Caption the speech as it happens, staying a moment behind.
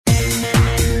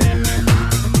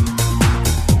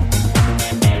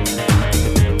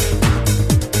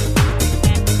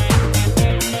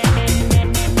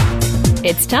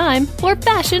time for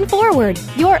Fashion Forward,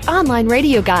 your online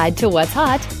radio guide to what's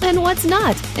hot and what's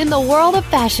not in the world of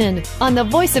fashion on the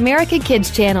Voice America Kids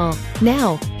channel.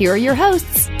 Now, here are your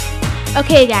hosts.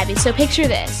 Okay, Gabby, so picture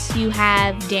this. You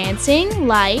have dancing,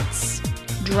 lights,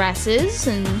 dresses,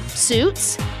 and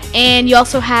suits, and you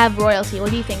also have royalty.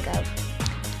 What do you think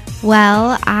of?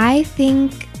 Well, I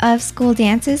think of school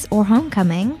dances or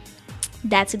homecoming.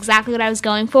 That's exactly what I was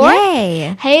going for.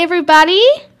 Yay! Hey, everybody.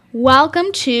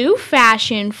 Welcome to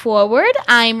Fashion Forward.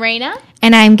 I'm Raina.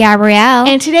 And I'm Gabrielle.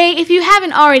 And today, if you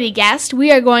haven't already guessed, we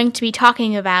are going to be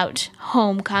talking about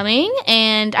homecoming.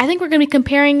 And I think we're going to be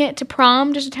comparing it to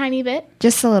prom just a tiny bit.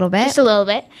 Just a little bit. Just a little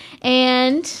bit.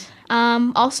 And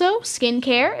also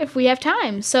skincare if we have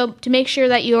time. So to make sure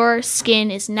that your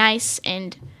skin is nice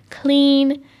and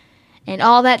clean and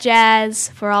all that jazz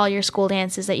for all your school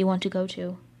dances that you want to go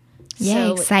to.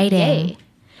 Yay, exciting. Yay.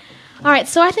 All right,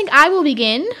 so I think I will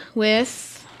begin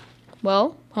with,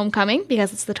 well, homecoming,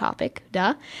 because it's the topic,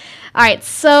 duh. All right,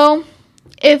 so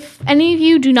if any of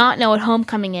you do not know what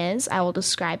homecoming is, I will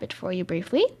describe it for you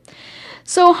briefly.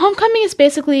 So homecoming is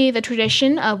basically the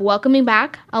tradition of welcoming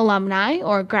back alumni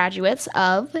or graduates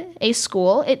of a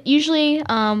school. It usually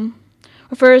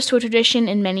refers to a tradition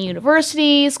in many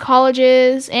universities,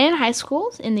 colleges, and high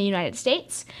schools in the United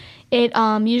States. It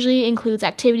usually includes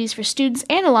activities for students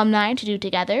and alumni to do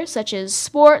together, such as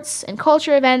sports and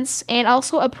culture events, and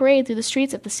also a parade through the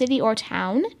streets of the city or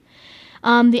town.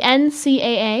 The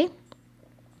NCAA,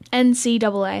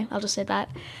 I'll just say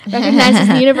that, recognizes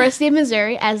the University of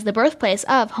Missouri as the birthplace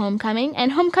of homecoming,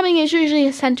 and homecoming is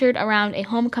usually centered around a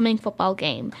homecoming football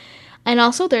game. And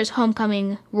also there's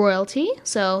homecoming royalty,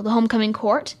 so the homecoming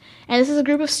court, and this is a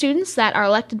group of students that are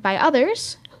elected by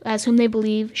others as whom they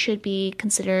believe should be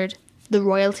considered the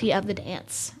royalty of the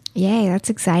dance. Yay, that's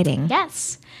exciting.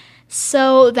 Yes.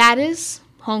 So that is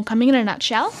homecoming in a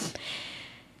nutshell.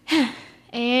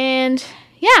 And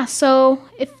yeah, so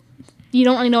if you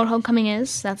don't really know what homecoming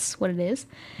is, that's what it is.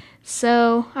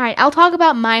 So, all right, I'll talk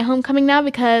about my homecoming now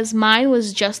because mine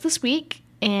was just this week.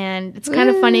 And it's kind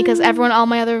of funny because all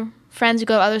my other friends who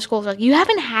go to other schools are like, you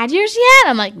haven't had yours yet?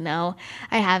 I'm like, no,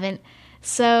 I haven't.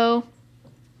 So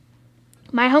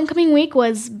my homecoming week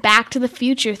was Back to the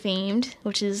Future themed,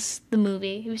 which is the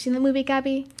movie. Have you seen the movie,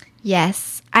 Gabby?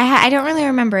 Yes. I don't really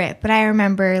remember it, but I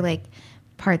remember, like,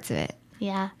 parts of it.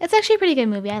 Yeah. It's actually a pretty good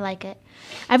movie. I like it.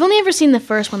 I've only ever seen the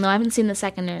first one, though. I haven't seen the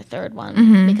second or third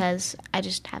one because I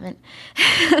just haven't.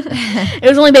 It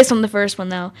was only based on the first one,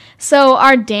 though. So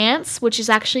our dance, which is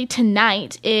actually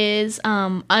tonight, is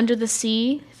Under the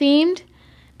Sea themed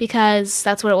because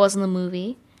that's what it was in the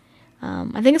movie.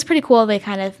 I think it's pretty cool they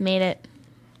kind of made it,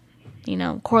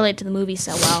 correlate to the movie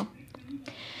so well.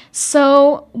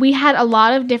 So we had a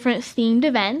lot of different themed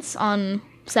events on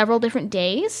several different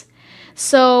days.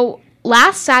 So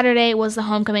last Saturday was the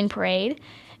homecoming parade,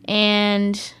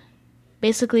 and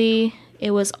basically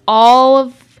it was all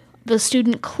of the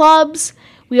student clubs.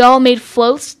 We all made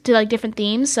floats to like different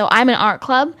themes. So I'm an art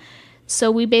club, so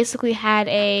we basically had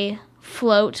a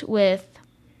float with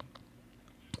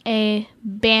a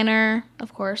banner,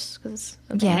 of course, because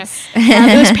it's a banner. Yes.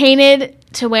 It was painted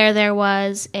to where there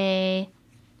was a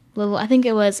little, I think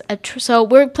it was so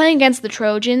we're playing against the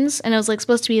Trojans, and it was like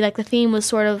supposed to be like the theme was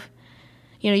sort of,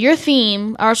 your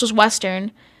theme, ours was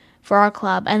Western for our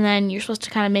club, and then you're supposed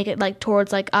to kind of make it like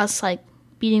towards like us like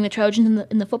beating the Trojans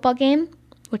in the football game,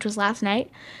 which was last night.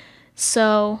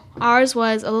 So ours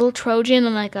was a little Trojan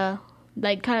and like a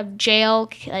kind of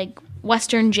jail, like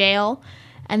Western jail.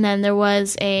 And then there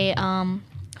was a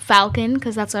falcon,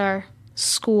 because that's our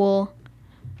school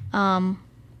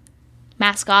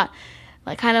mascot,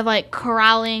 like kind of like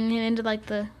corralling him into like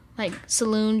the like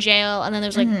saloon jail. And then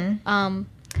there's like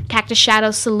Cactus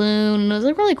Shadow Saloon. It was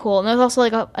like really cool. And there was also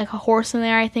like a horse in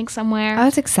there, I think, somewhere. Oh,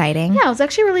 that's exciting. Yeah, it was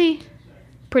actually really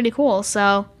pretty cool.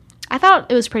 So I thought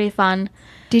it was pretty fun.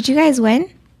 Did you guys win?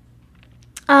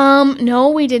 No,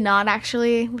 we did not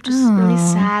actually, which is really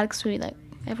sad because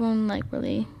everyone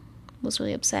really was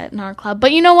really upset in our club.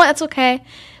 But you know what? It's okay.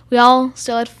 We all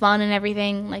still had fun and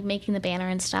everything, like making the banner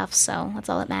and stuff, so that's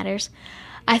all that matters.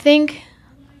 I think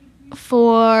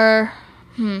for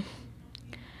who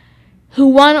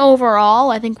won overall,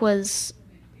 I think was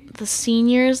the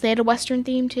seniors. They had a Western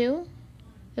theme too.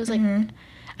 It was like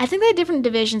I think they had different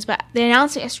divisions, but they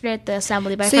announced it yesterday at the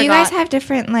assembly, but I forgot. So you guys have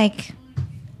different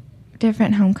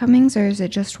homecomings, or is it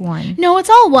just one? No, it's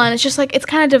all one. It's just like it's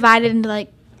kind of divided into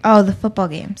like. Oh, the football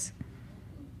games.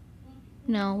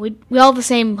 No, we all have the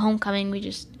same homecoming.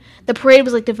 The parade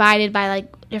was like divided by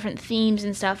like different themes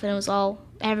and stuff, and it was all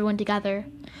everyone together.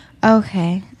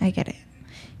 Okay, I get it.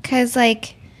 'Cause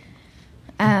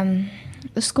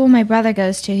the school my brother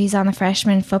goes to, he's on the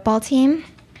freshman football team.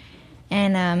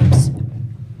 And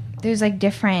there's like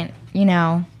different,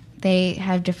 they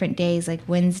have different days. Like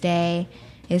Wednesday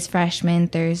is freshman,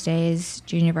 Thursday is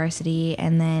junior varsity,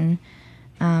 and then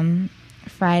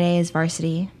Friday is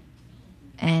varsity.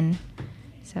 And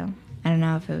so I don't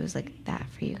know if it was like that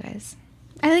for you guys.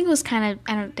 I think it was kind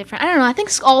of, different. I don't know. I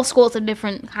think all schools have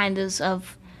different kinds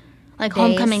of, like, days.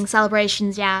 Homecoming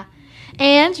celebrations, yeah.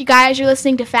 And you guys, you're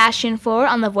listening to Fashion Forward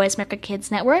on the Voice America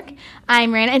Kids Network.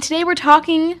 I'm Rana, and today we're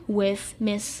talking with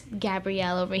Miss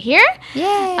Gabrielle over here.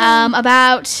 Yay!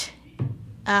 About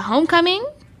homecoming,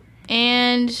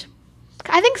 and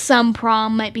I think some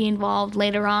prom might be involved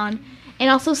later on, and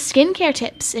also skincare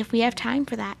tips if we have time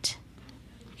for that.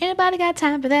 Anybody got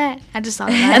time for that? I just thought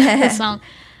of that song.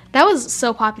 That was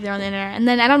so popular on the internet, and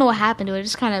then I don't know what happened to it. It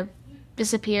just kind of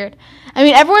disappeared. I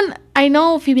mean, I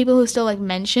know a few people who still, like,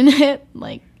 mention it.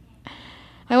 Like,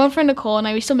 my one friend, Nicole, and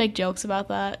I, we still make jokes about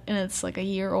that, and it's, like, a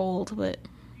year old, but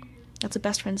that's what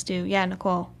best friends do. Yeah,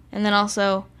 Nicole. And then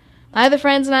also, my other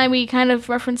friends and I, we kind of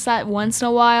reference that once in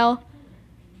a while.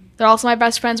 They're also my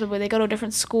best friends, but they go to a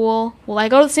different school. Well, I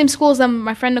go to the same school as them.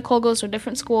 My friend Nicole goes to a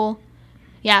different school.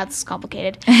 Yeah, it's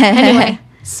complicated. Anyway,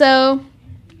 so...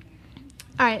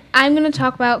 All right, I'm going to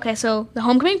talk about, okay, so the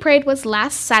homecoming parade was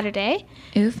last Saturday.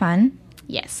 Ooh, fun.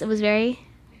 Yes, it was very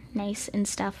nice and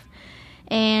stuff.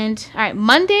 And, all right,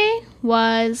 Monday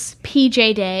was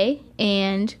PJ Day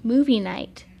and movie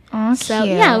night. Oh, so,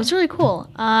 cute. yeah, it was really cool.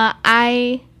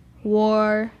 I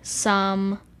wore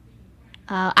some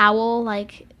owl,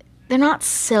 like, they're not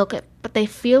silk, but they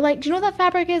feel like, do you know what that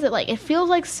fabric is? It feels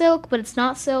like silk, but it's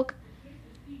not silk.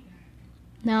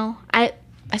 No,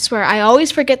 I swear, I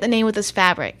always forget the name of this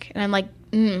fabric. And I'm like,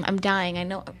 I'm dying. I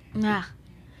know.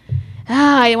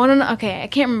 I want to know. Okay, I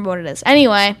can't remember what it is.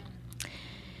 Anyway,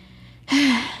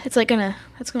 that's gonna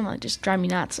like just drive me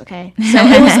nuts, okay? So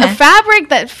it was a fabric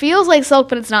that feels like silk,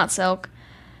 but it's not silk.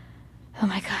 Oh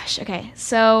my gosh, okay.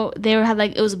 So they had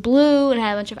like, it was blue and it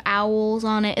had a bunch of owls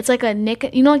on it. It's like a Nick,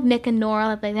 like Nick and Nora,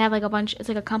 like they have like a bunch, it's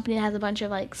like a company that has a bunch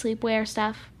of like sleepwear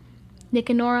stuff. Nick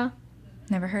and Nora?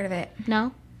 Never heard of it.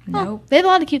 No? Nope. Oh, they have a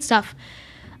lot of cute stuff.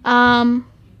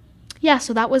 Yeah,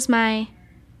 so that was my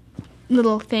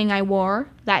little thing I wore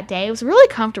that day. It was really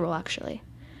comfortable, actually.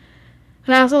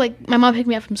 And I also, like, my mom picked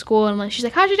me up from school, and she's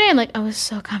like, how's your day? I'm like, I was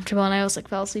so comfortable, and I was, like,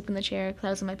 fell asleep in the chair because I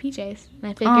was in my PJs.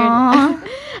 And I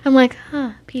figured, I'm like,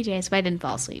 PJs, but I didn't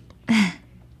fall asleep. I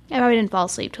probably didn't fall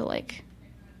asleep till, like,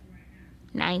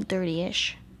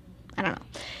 9:30-ish. I don't know.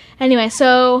 Anyway,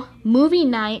 so movie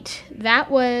night, that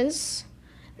was...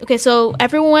 Okay, so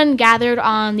everyone gathered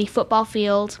on the football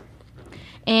field,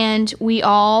 and we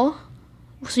all...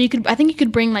 So I think you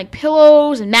could bring, like,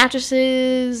 pillows and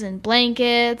mattresses and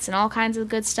blankets and all kinds of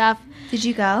good stuff. Did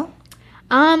you go?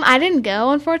 I didn't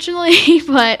go, unfortunately,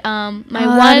 but that would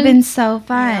have been so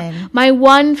fun. My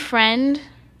one friend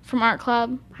from art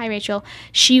club, hi Rachel,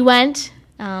 she went,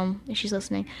 if she's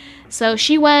listening. So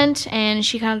she went, and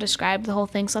she kind of described the whole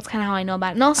thing, so that's kind of how I know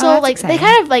about it. And also, like, exciting. They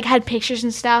kind of, like, had pictures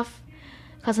and stuff.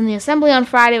 Because in the assembly on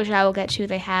Friday, which I will get to,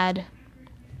 they had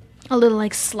a little,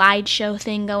 like, slideshow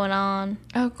thing going on.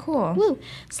 Oh, cool. Woo,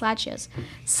 slideshows.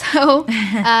 So,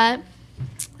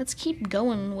 let's keep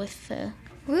going with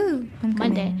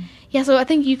Monday. Yeah, so I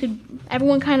think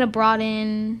everyone kind of brought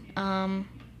in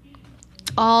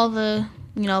all the,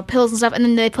 pills and stuff, and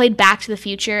then they played Back to the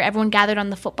Future. Everyone gathered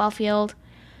on the football field,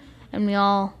 and we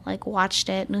all, like, watched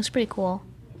it, and it was pretty cool.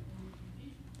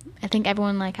 I think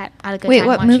everyone, like, had a good time. Wait,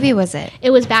 what movie was it? It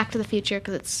was Back to the Future,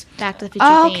 because it's Back to the Future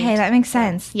themed. Okay, that makes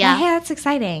sense. Yeah. Hey, that's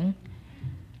exciting.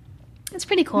 It's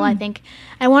pretty cool, I think.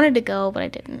 I wanted to go, but I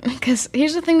didn't. Because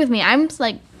here's the thing with me.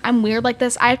 I'm weird like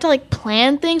this. I have to, like,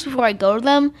 plan things before I go to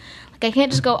them. Like, I can't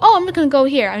just go, I'm just going to go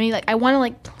here. I mean, like, I want to,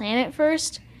 like, plan it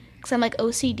first. Because I'm, like,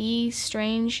 OCD,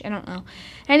 strange. I don't know.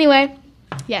 Anyway,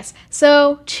 yes.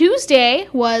 So, Tuesday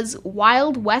was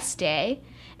Wild West Day.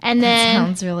 And then... That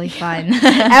sounds really fun.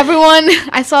 everyone...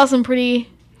 I saw some pretty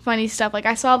funny stuff. Like,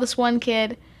 I saw this one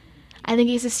kid. I think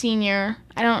he's a senior.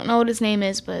 I don't know what his name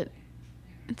is, but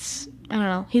it's... I don't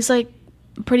know. He's, like,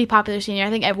 a pretty popular senior.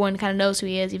 I think everyone kind of knows who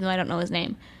he is, even though I don't know his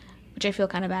name, which I feel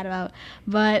kind of bad about.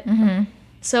 But...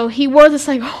 So he wore this,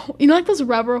 like, like those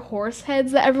rubber horse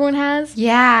heads that everyone has?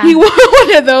 Yeah. He wore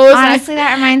one of those. Honestly,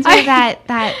 that reminds me of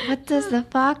that, what does the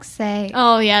fox say?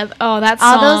 Oh, yeah. Oh, that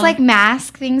song. All those, like,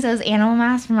 mask things, those animal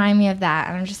masks remind me of that.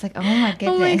 And I'm just like, oh, my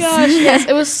goodness. Oh, my gosh. Yes,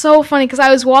 it was so funny because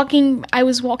I was walking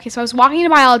into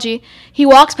biology. He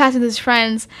walks past with his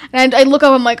friends, and I look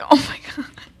up, I'm like, oh, my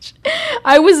gosh.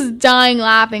 I was dying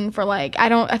laughing for, like, I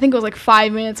think it was, like,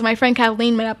 5 minutes. My friend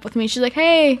Kathleen went up with me. She's like,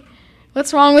 hey.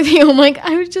 what's wrong with you? I'm like,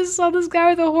 I just saw this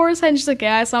guy with a horse head. And she's like,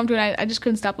 yeah, I saw him too. And I just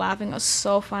couldn't stop laughing. It was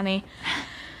so funny.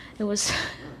 It was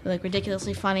like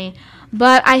ridiculously funny.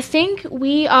 But I think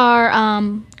we are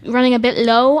running a bit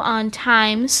low on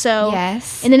time. So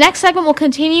Yes. in the next segment, we'll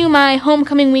continue my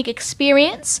homecoming week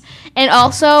experience. And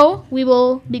also, we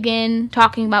will begin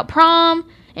talking about prom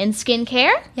and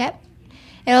skincare. Yep.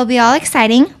 It'll be all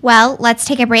exciting. Well, let's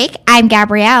take a break. I'm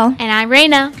Gabrielle. And I'm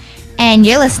Raina. And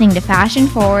you're listening to Fashion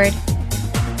Forward.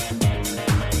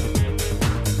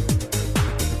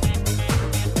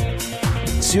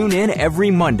 Tune in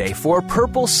every Monday for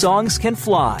Purple Songs Can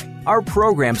Fly. Our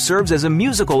program serves as a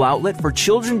musical outlet for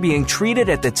children being treated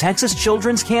at the Texas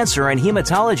Children's Cancer and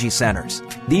Hematology Centers.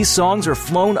 These songs are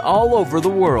flown all over the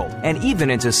world and even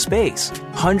into space.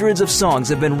 Hundreds of songs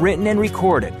have been written and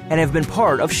recorded and have been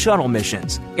part of shuttle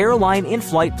missions, airline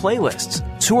in-flight playlists,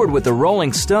 toured with the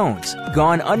Rolling Stones,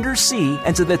 gone undersea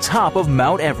and to the top of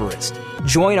Mount Everest.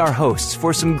 Join our hosts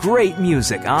for some great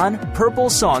music on Purple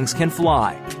Songs Can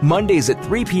Fly, Mondays at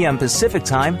 3 p.m. Pacific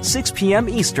Time, 6 p.m.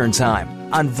 Eastern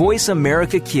Time, on Voice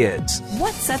America Kids.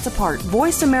 What sets apart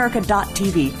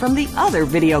VoiceAmerica.tv from the other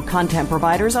video content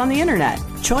providers on the internet?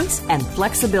 Choice and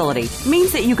flexibility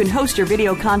means that you can host your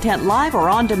video content live or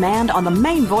on demand on the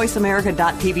main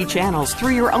VoiceAmerica.tv channels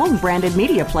through your own branded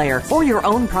media player or your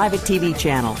own private TV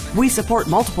channel. We support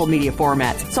multiple media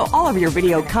formats, so all of your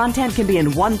video content can be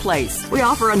in one place. We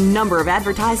offer a number of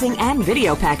advertising and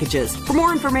video packages. For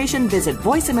more information, visit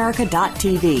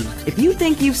VoiceAmerica.tv. If you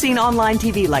think you've seen online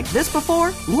TV like this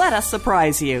before, let us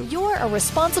surprise you. You're a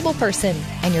responsible person,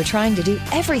 and you're trying to do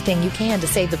everything you can to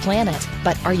save the planet.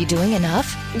 But are you doing enough?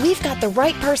 We've got the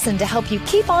right person to help you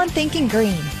keep on thinking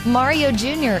green. Mario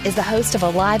Jr. is the host of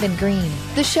Alive and Green.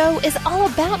 The show is all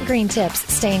about green tips,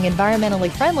 staying environmentally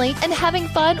friendly, and having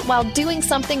fun while doing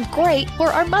something great for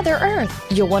our Mother Earth.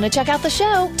 You'll want to check out the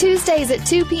show Tuesdays at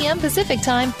 2 p.m. Pacific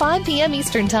Time, 5 p.m.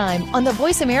 Eastern Time on the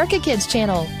Voice America Kids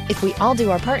channel. If we all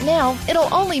do our part now,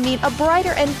 it'll only mean a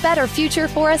brighter and better future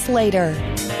for us later.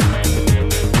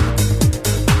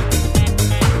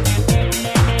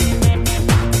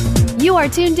 You are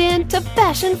tuned in to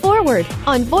Fashion Forward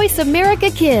on Voice America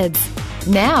Kids.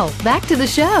 Now, back to the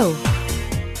show.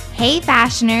 Hey,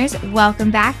 fashioners.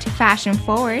 Welcome back to Fashion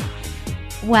Forward.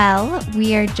 Well,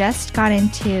 we are just got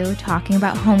into talking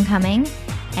about homecoming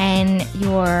and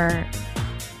your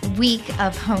week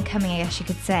of homecoming, I guess you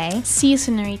could say. Si,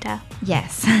 señorita.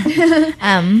 Yes.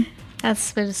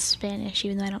 That's a bit of Spanish,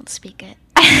 even though I don't speak it.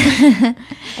 I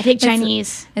take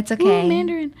Chinese. It's okay. Ooh,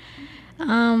 Mandarin.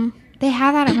 They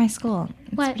have that at my school.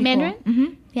 It's What, pretty Mandarin? Cool.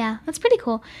 Mm-hmm. Yeah, that's pretty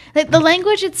cool. Like, the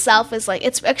language itself is like,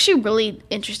 it's actually really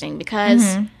interesting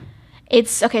because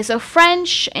it's, okay, so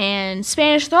French and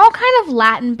Spanish, they're all kind of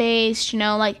Latin-based, you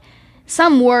know, like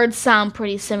some words sound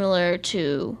pretty similar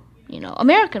to, you know,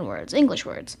 American words, English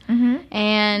words.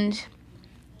 And,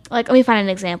 like, let me find an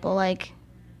example, like,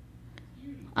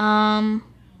 I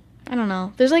don't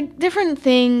know. There's, like, different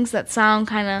things that sound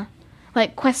kind of,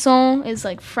 like, croissant is,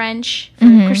 like, French for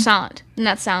croissant, and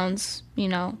that sounds, you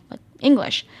know, like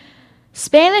English.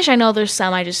 Spanish, I know there's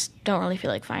some, I just don't really feel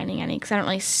like finding any, because I don't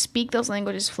really speak those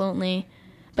languages fluently.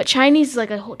 But Chinese is, like,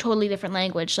 a totally different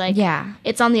language. Like, Yeah,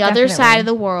 it's on the other definitely. side of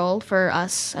the world for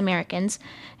us Americans,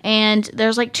 and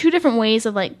there's, like, two different ways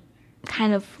of, like,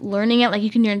 kind of learning it. Like, you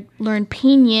can learn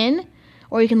pinyin,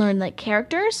 or you can learn, like,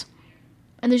 characters.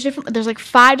 And there's like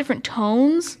 5 different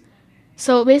tones.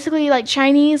 So basically, like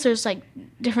Chinese, there's like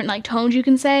different like tones you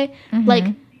can say.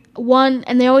 Like one,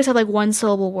 and they always have like one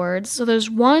syllable words. So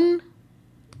there's one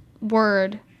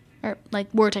word, or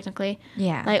like word technically.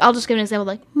 Yeah. Like I'll just give an example.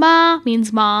 Like ma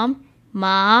means mom,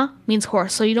 ma means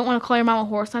horse. So you don't want to call your mom a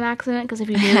horse on accident, because if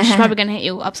you do, she's probably gonna hit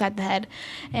you upside the head.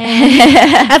 And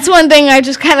that's one thing I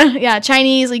just kind of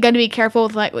Chinese. You got to be careful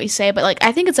with like what you say. But like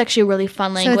I think it's actually a really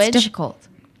fun language. So it's difficult.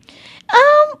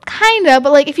 Kind of,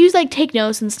 but like if you like take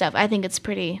notes and stuff, I think it's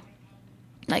pretty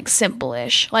like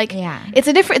simple-ish. Like Yeah. it's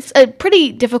a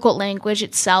pretty difficult language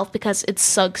itself because it's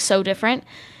so different.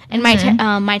 And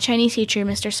my Chinese teacher,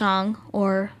 Mr. Song,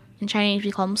 or in Chinese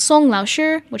we call him Song Lao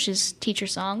Shi, which is teacher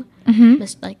song.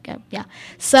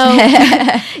 So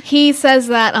he says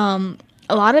that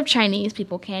a lot of Chinese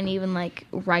people can't even like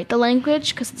write the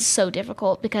language because it's so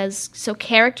difficult. Because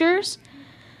characters,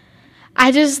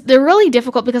 they're really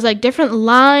difficult because like different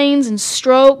lines and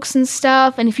strokes and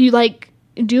stuff. And if you like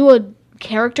do a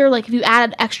character, like if you add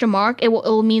an extra mark, it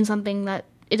will mean something that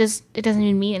it doesn't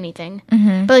even mean anything.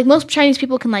 But like most Chinese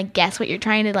people can like guess what you're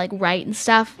trying to like write and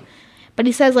stuff. But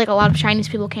he says like a lot of Chinese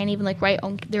people can't even like write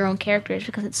their own characters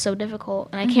because it's so difficult.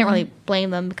 And I can't really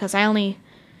blame them because I only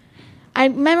I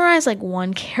memorized like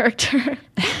one character.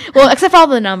 Well, except for all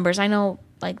the numbers. I know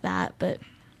like that, but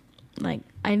like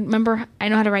I know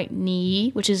how to write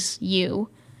ni, which is you.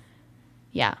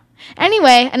 Yeah.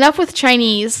 Anyway, enough with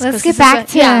Chinese. Let's get back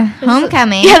to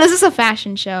homecoming. This is a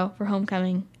fashion show for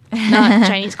homecoming, not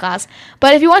Chinese class.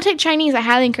 But if you want to take Chinese, I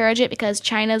highly encourage it because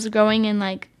China's growing in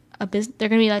like a business. They're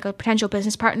going to be like a potential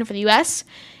business partner for the U.S.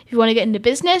 If you want to get into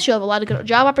business, you'll have a lot of good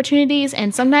job opportunities,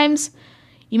 and sometimes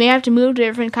you may have to move to a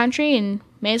different country and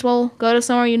may as well go to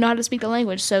somewhere you know how to speak the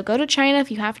language. So go to China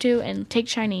if you have to and take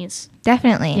Chinese.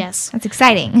 Definitely. Yes. That's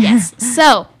exciting. Yes.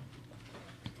 So,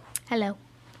 hello.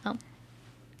 Oh,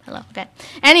 hello. Okay.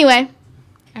 Anyway,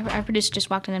 our producer just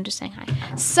walked in. I'm just saying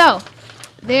hi. So,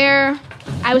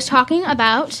 I was talking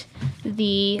about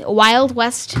the Wild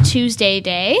West Tuesday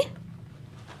Day.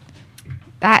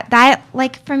 That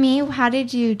like for me, how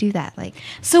did you do that? Like,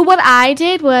 so what I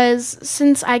did was,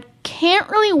 since I can't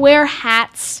really wear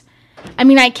hats, I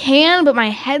mean I can, but my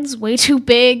head's way too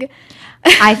big.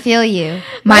 I feel you.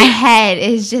 My head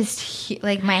is just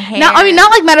like my hair. No, I mean not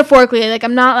like metaphorically. Like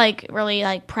I'm not like really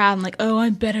like proud. I'm like, oh,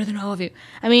 I'm better than all of you.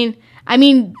 I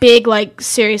mean big. Like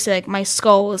seriously, like my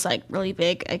skull is like really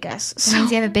big. I guess. That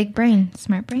means you have a big brain,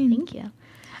 smart brain. Thank you.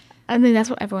 I think that's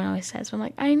what everyone always says. I'm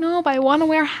like, I know, but I want to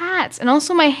wear hats. And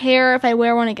also my hair, if I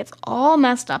wear one, it gets all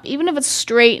messed up, even if it's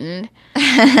straightened.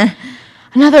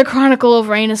 Another chronicle of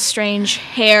Raina's strange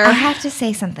hair. I have to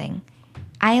say something.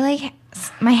 I like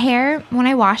my hair, when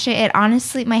I wash it,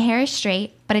 honestly, my hair is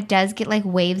straight, but it does get like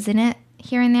waves in it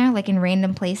here and there, like in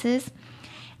random places.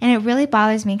 And it really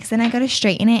bothers me because then I go to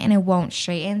straighten it and it won't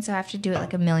straighten. So I have to do it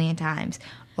like a million times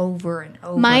over and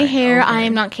over. My hair, I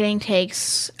am not kidding,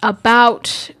 takes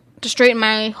about... to straighten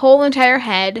my whole entire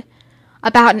head,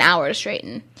 about an hour to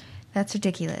straighten. That's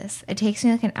ridiculous. It takes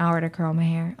me like an hour to curl my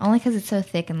hair, only because it's so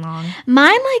thick and long.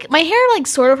 Mine, like, my hair, like,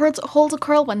 sort of holds a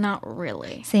curl, but not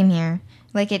really. Same here.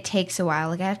 Like, it takes a while.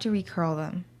 Like, I have to recurl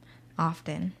them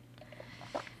often.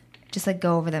 Just, like,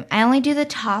 go over them. I only do the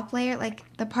top layer, like,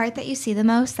 the part that you see the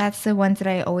most, that's the ones that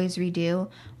I always redo,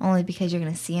 only because you're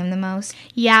going to see them the most.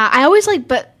 Yeah, I always, like,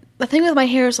 but the thing with my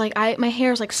hair is, like, my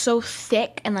hair is, like, so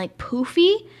thick and, like,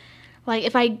 poofy. Like,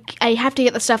 if I have to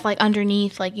get the stuff, like,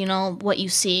 underneath, like, you know, what you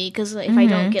see. Because if I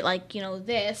don't get, like, you know,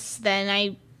 this,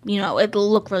 then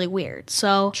it'll look really weird.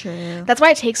 So, True. That's why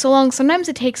it takes so long. Sometimes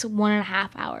it takes 1.5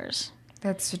 hours.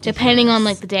 That's ridiculous. Depending on,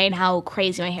 like, the day and how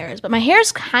crazy my hair is. But my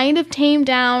hair's kind of tamed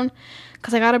down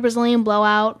because I got a Brazilian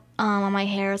blowout on my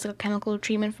hair. It's like a chemical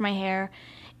treatment for my hair.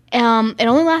 It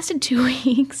only lasted 2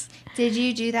 weeks. Did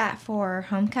you do that for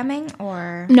homecoming,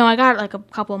 or? No, I got it, like, a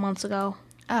couple of months ago.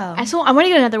 Oh. I want to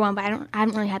get another one, but I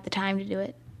haven't really had the time to do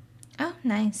it. Oh,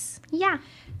 nice. Yeah.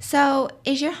 So,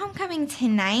 is your homecoming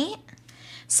tonight?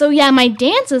 So, yeah, my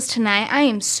dance is tonight. I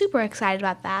am super excited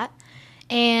about that.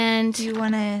 And Do you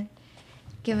want to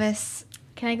give us...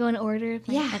 Can I go in order?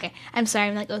 Yeah. Okay. I'm sorry.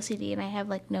 I'm like OCD and I have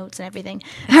like notes and everything.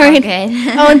 All right. Good.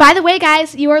 Oh, and by the way,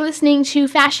 guys, you are listening to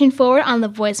Fashion Forward on the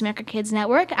Voice America Kids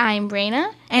Network. I'm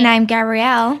Raina. And I'm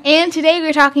Gabrielle. And today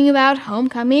we're talking about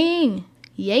homecoming.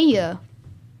 Yeah.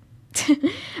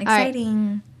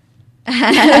 Exciting. All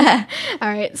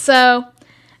right. So,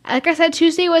 like I said,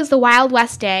 Tuesday was the Wild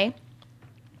West Day.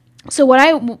 So what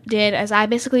I did is I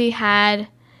basically had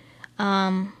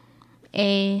I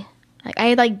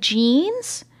had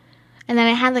jeans, and then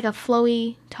I had like a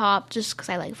flowy top just because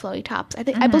I like flowy tops.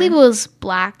 I believe it was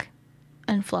black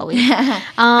and flowy.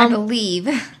 I believe.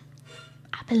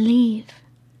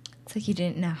 It's like you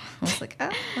didn't know. I was like, oh,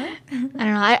 what? I don't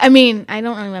know. I mean, I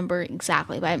don't remember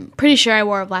exactly, but I'm pretty sure I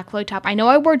wore a black flowy top. I know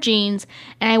I wore jeans,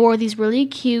 and I wore these really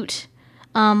cute,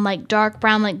 like dark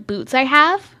brown like boots I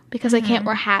have because I can't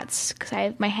wear hats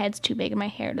because my head's too big and my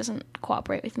hair doesn't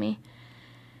cooperate with me.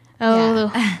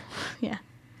 Oh, yeah.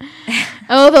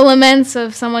 Oh, the laments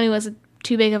of someone who has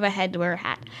too big of a head to wear a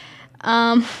hat.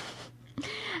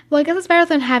 Well, I guess it's better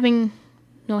than having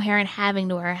no hair and having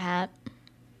to wear a hat.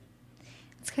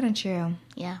 It's kind of true.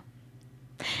 Yeah.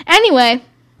 Anyway,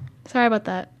 sorry about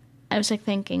that. I was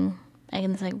thinking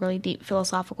in this really deep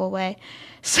philosophical way.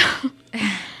 So,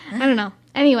 I don't know.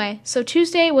 Anyway, so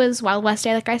Tuesday was Wild West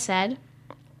Day, like I said.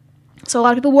 So a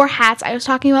lot of people wore hats. I was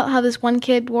talking about how this one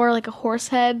kid wore a horse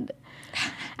head.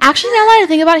 Actually, now that I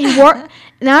think about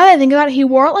it, he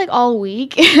wore it all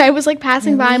week. I was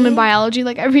passing by him in biology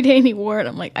every day, and he wore it.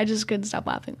 I'm I just couldn't stop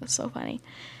laughing. It was so funny.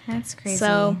 That's crazy.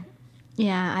 So,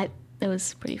 yeah, it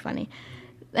was pretty funny.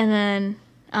 And then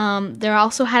they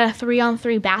also had a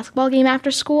 3-on-3 basketball game after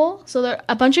school. So there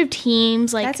a bunch of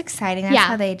teams. That's exciting. That's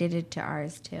how they did it to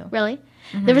ours too. Really?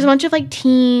 Mm-hmm. There was a bunch of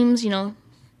teams,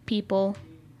 people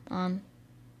on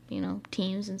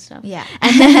teams and stuff. Yeah.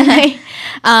 And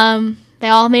then they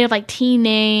all made up like team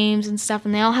names and stuff,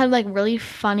 and they all had like really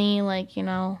funny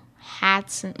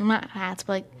hats and not hats,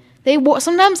 but like they wore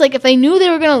sometimes like if they knew they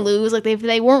were gonna lose, like if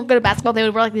they weren't good at basketball, they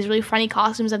would wear like these really funny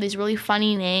costumes, have these really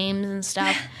funny names and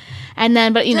stuff. And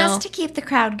then, but just to keep the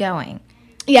crowd going.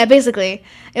 Yeah, basically.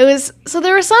 It was so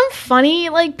there were some funny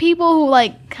like people who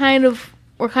like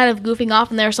were kind of goofing off,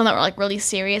 and there were some that were like really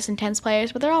serious, intense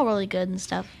players, but they're all really good and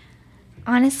stuff.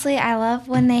 Honestly, I love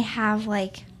when they have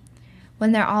like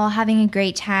when they're all having a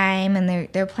great time and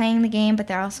they're playing the game, but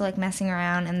they're also like messing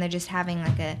around and they're just having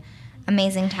like a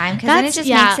amazing time, because then it just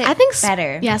makes it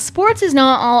better. Yeah, sports is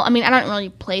not all. I mean, I don't really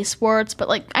play sports, but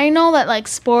like I know that like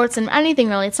sports and anything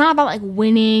really, it's not about like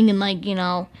winning and like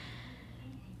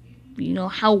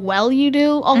how well you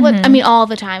do all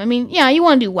the time. I mean, yeah, you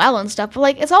want to do well and stuff, but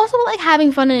like it's also like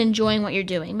having fun and enjoying what you're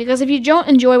doing, because if you don't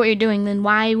enjoy what you're doing, then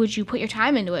why would you put your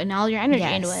time into it and all your energy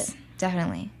into it?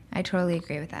 Definitely. I totally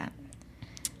agree with that.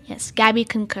 Yes, Gabby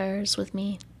concurs with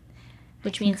me,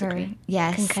 which means agree.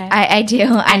 Yes, concur. I do.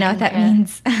 I know what that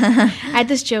means. I had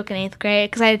this joke in 8th grade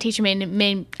because I had a teacher named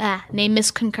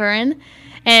Miss Concurren,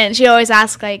 and she always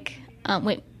ask like,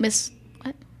 Miss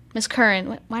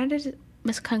Curran. Why did it?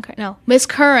 Miss Concurren. No, Miss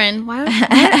Curran. Why?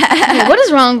 What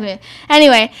is wrong with me?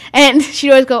 Anyway, and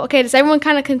she'd always go, okay, does everyone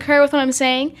kind of concur with what I'm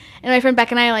saying? And my friend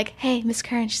Becca and I are like, hey, Miss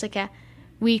Curran. She's like, yeah,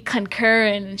 we concur.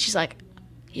 And she's like,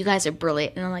 you guys are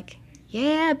brilliant. And I'm like,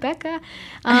 yeah, Becca.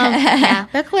 Yeah,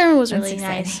 Becca Lerman was really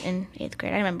nice in 8th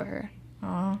grade. I remember her.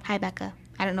 Aww. Hi, Becca.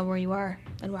 I don't know where you are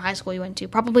and what high school you went to.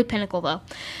 Probably Pinnacle, though.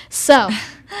 So,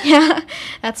 yeah,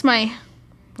 that's my,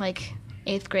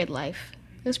 8th grade life.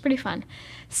 It was pretty fun.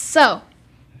 So,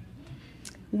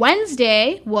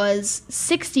 Wednesday was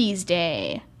 60s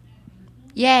Day.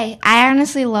 Yay. I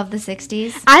honestly love the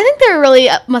 60s. I think they were really,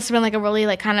 must have been a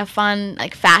really kind of fun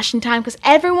fashion time, because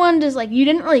everyone just you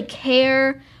didn't really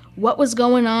care what was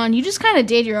going on. You just kind of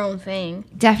did your own thing.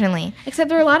 Definitely. Except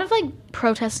there were a lot of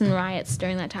protests and riots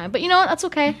during that time. But you know what? That's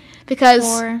okay, because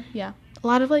a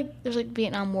lot of there's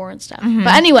Vietnam War and stuff. Mm-hmm.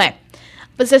 But anyway,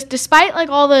 despite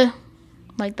all the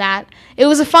that, it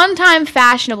was a fun time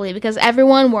fashionably, because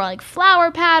everyone wore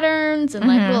flower patterns and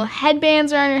little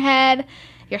headbands around your head.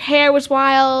 Your hair was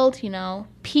wild,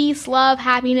 peace, love,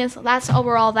 happiness. That's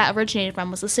overall that originated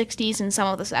from, was the 60s and some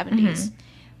of the 70s.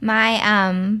 Mm-hmm.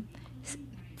 My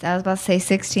I was about to say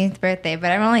 16th birthday,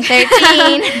 but I'm only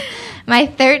 13. My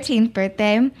 13th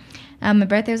birthday. My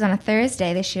birthday was on a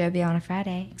Thursday. This year it'll be on a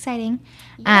Friday. Exciting.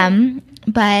 Yeah.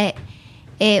 But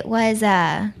it was,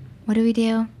 what do we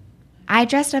do? I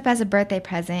dressed up as a birthday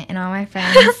present, and all my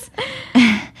friends,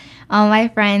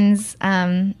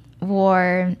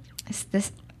 wore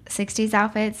the 60s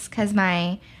outfits, because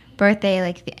my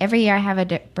birthday, every year I have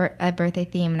a birthday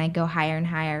theme, and I go higher and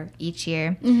higher each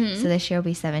year. Mm-hmm. So this year will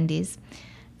be 70s.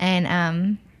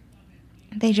 And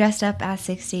they dressed up as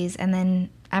 60s, and then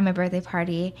at my birthday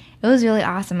party, it was really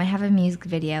awesome. I have a music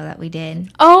video that we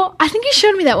did. Oh, I think you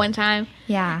showed me that one time.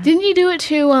 Yeah. Didn't you do it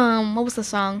to, what was the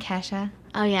song? Kesha.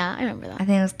 Oh, yeah, I remember that. I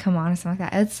think it was Come On or something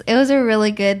like that. It was a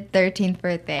really good 13th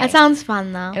birthday. That sounds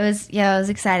fun, though. It was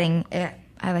exciting.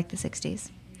 I like the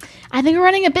 60s. I think we're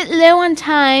running a bit low on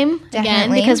time. Definitely.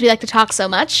 Again, because we like to talk so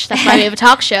much. That's why we have a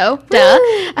talk show. Duh.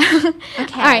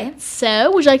 Okay. All right,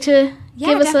 so would you like to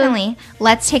give us definitely.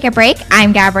 Let's take a break.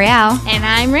 I'm Gabrielle. And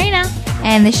I'm Raina.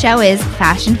 And the show is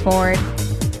Fashion Forward.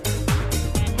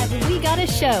 We got a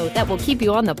show that will keep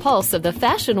you on the pulse of the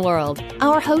fashion world.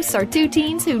 Our hosts are two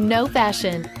teens who know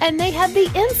fashion, and they have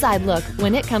the inside look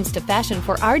when it comes to fashion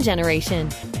for our generation.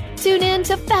 Tune in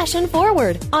to Fashion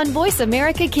Forward on Voice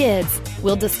America Kids.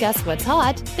 We'll discuss what's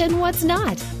hot and what's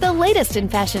not, the latest in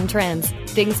fashion trends,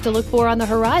 things to look for on the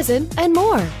horizon, and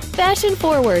more. Fashion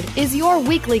Forward is your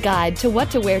weekly guide to what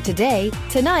to wear today,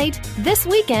 tonight, this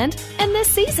weekend, and this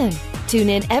season. Tune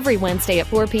in every Wednesday at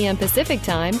 4 p.m. Pacific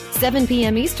Time, 7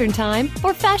 p.m. Eastern Time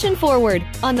for Fashion Forward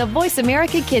on the Voice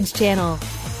America Kids channel.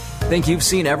 Think you've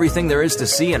seen everything there is to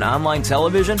see in online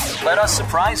television? Let us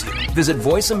surprise you. Visit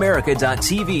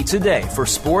voiceamerica.tv today for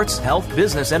sports, health,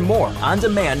 business, and more on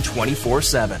demand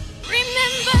 24/7.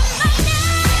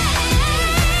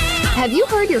 Have you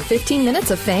heard your 15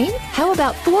 minutes of fame? How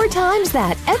about 4 times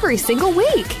that every single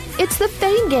week? It's the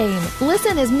Fame Game.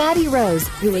 Listen as Maddie Rose,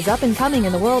 who is up and coming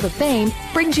in the world of fame,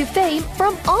 brings you fame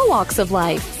from all walks of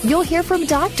life. You'll hear from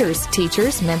doctors,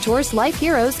 teachers, mentors, life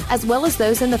heroes, as well as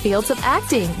those in the fields of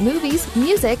acting, movies,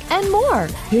 music, and more.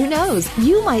 Who knows?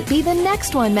 You might be the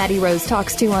next one Maddie Rose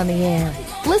talks to on the air.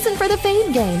 Listen for the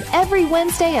Fame Game every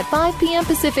Wednesday at 5 p.m.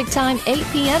 Pacific Time, 8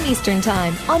 p.m. Eastern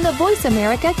Time on the Voice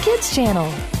America Kids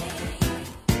channel.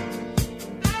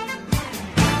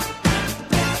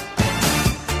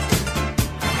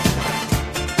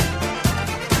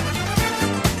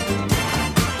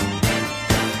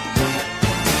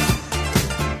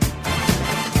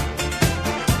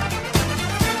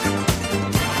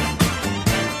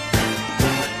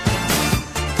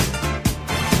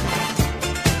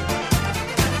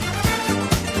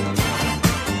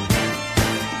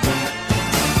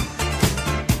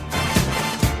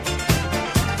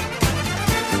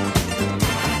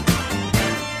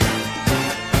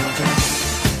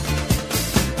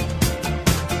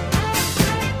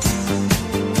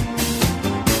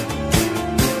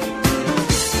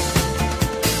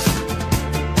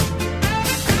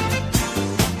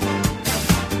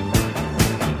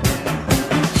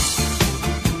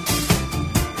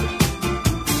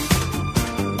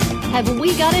 Have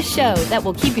we got a show that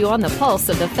will keep you on the pulse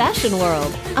of the fashion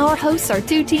world? Our hosts are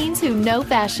two teens who know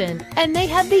fashion, and they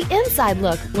have the inside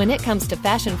look when it comes to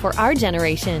fashion for our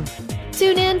generation.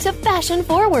 Tune in to Fashion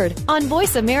Forward on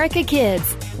Voice America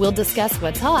Kids. We'll discuss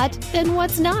what's hot and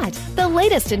what's not, the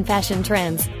latest in fashion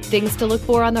trends, things to look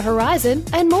for on the horizon,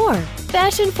 and more.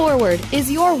 Fashion Forward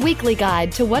is your weekly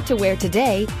guide to what to wear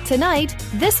today, tonight,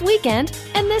 this weekend,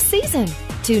 and this season.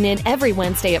 Tune in every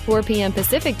Wednesday at 4 p.m.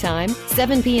 Pacific Time,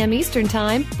 7 p.m. Eastern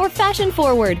Time for Fashion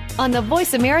Forward on the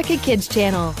Voice America Kids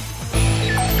channel.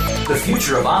 The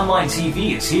future of online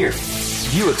TV is here.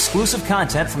 View exclusive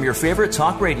content from your favorite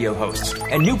talk radio hosts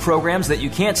and new programs that you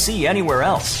can't see anywhere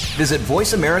else. Visit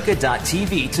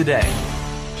voiceamerica.tv today.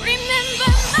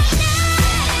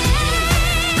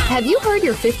 Have you heard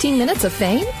your 15 minutes of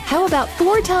fame? How about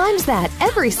 4 times that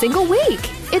every single week?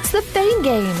 It's the Fame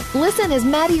Game. Listen as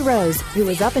Maddie Rose, who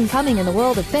is up and coming in the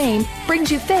world of fame,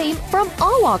 brings you fame from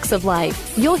all walks of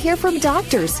life. You'll hear from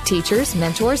doctors, teachers,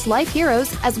 mentors, life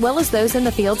heroes, as well as those in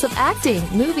the fields of acting,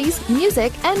 movies,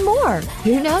 music, and more.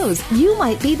 Who knows? You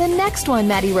might be the next one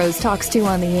Maddie Rose talks to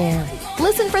on the air.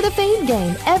 Listen for the Fame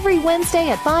Game every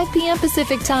Wednesday at 5 p.m.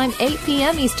 Pacific Time, 8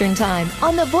 p.m. Eastern Time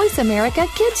on the Voice America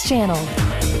Kids channel.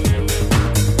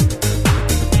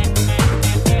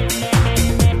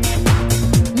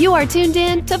 You are tuned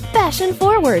in to Fashion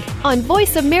Forward on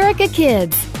Voice America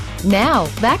Kids. Now,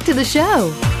 back to the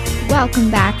show.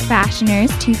 Welcome back,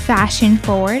 fashioners, to Fashion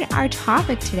Forward. Our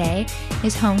topic today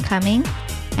is homecoming,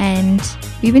 and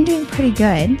we've been doing pretty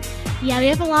good. Yeah, we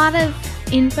have a lot of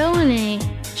info in a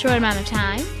short amount of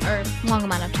time, or long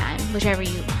amount of time,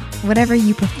 Whatever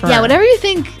you prefer. Yeah, whatever you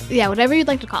think, whatever you'd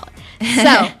like to call it.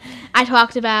 So, I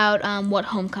talked about what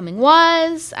homecoming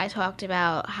was. I talked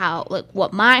about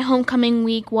what my homecoming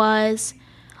week was.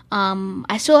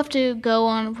 I still have to go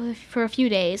on for a few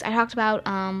days. I talked about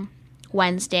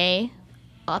Wednesday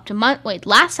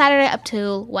last Saturday up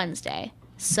till Wednesday.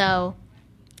 So,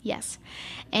 yes.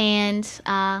 And,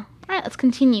 all right, let's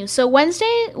continue. So,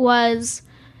 Wednesday was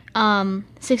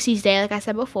 60s Day, like I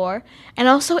said before. And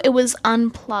also, it was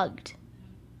unplugged.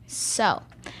 So,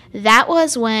 that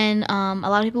was when a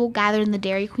lot of people gathered in the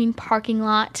Dairy Queen parking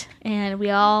lot, and we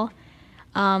all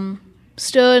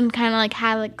stood and kind of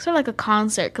had sort of like a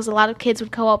concert, because a lot of kids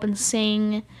would go up and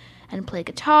sing and play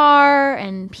guitar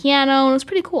and piano, and it was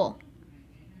pretty cool.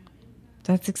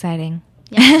 That's exciting.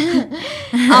 Yeah.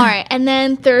 All right, and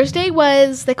then Thursday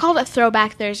they called it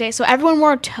Throwback Thursday, so everyone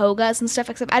wore togas and stuff,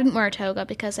 except I didn't wear a toga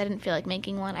because I didn't feel like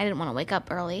making one. I didn't want to wake up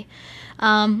early.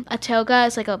 A toga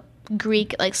is like a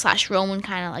Greek / Roman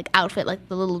kind of outfit, like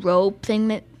the little robe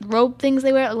things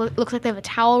they wear. It looks like they have a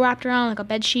towel wrapped around, like a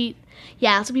bed sheet.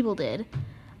 Yeah, that's what people did.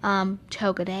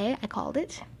 Toga Day, I called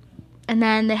it. And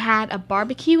then they had a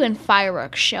barbecue and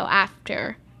fireworks show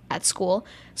after at school.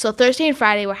 So Thursday and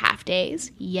Friday were half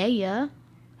days. Yeah.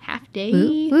 Half day.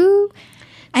 Woo.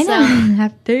 I know.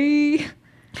 Half day.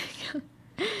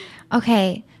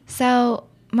 Okay, so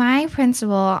my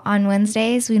principal, on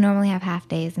Wednesdays, we normally have half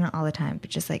days, not all the time, but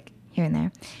just here and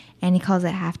there. And he calls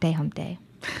it half day hump day.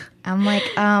 I'm like,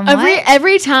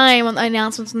 every time on the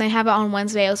announcements when they have it on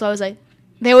Wednesday, it was always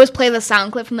they always play the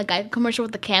sound clip from the Geico commercial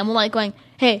with the camel, going,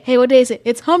 hey, what day is it?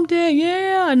 It's hump day,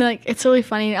 yeah. And it's really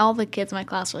funny. And all the kids in my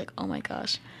class were like, oh my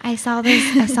gosh. I saw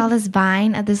this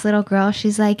Vine of this little girl.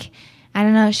 She's I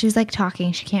don't know. She was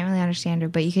talking. She can't really understand her,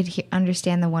 but you could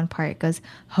understand the one part. It goes,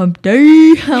 hump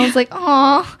day. I was like,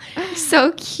 aw,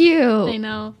 so cute. I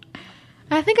know.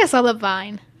 I think I saw the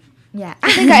Vine. Yeah.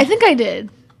 I think I did.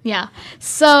 Yeah.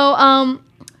 So,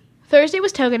 Thursday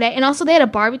was Toga Day, and also they had a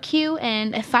barbecue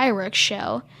and a fireworks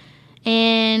show.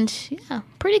 And, yeah,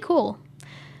 pretty cool.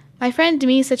 My friend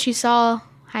Demi said she saw,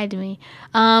 hi Demi,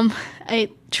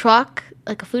 a truck,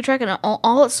 a food truck, and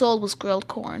all it sold was grilled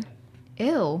corn.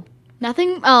 Ew.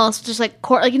 Nothing else, just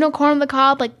corn, corn on the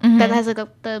cob, that has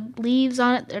the leaves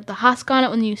on it, or the husk on it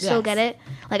when you still get it,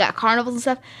 at carnivals and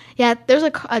stuff. Yeah, there's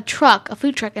a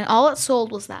food truck, and all it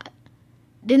sold was that.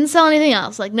 Didn't sell anything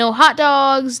else, no hot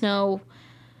dogs, no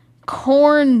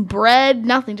corn bread,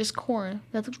 nothing, just corn.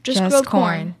 That's just grilled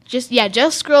corn. Just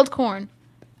grilled corn.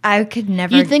 I could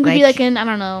never. You'd think we'd be in, I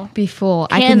don't know, be full.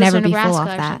 I could never be full off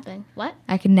that. Something. What?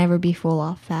 I could never be full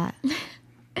off that.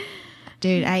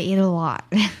 Dude, I eat a lot.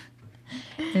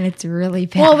 And it's really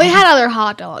bad. Well, they had other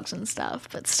hot dogs and stuff,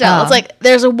 but still, it's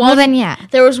there's a one. Well, then yeah.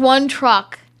 There was one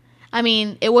truck. I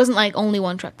mean, it wasn't only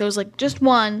one truck. There was just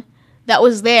one that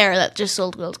was there that just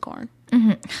sold grilled corn.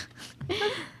 Mm-hmm.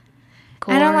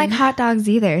 I don't like hot dogs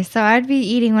either, so I'd be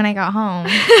eating when I got home.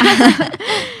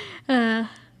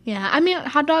 Yeah, I mean,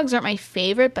 hot dogs aren't my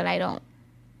favorite, but I don't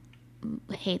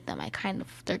hate them.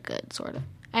 They're good, sort of.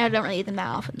 I don't really eat them that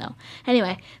often, though.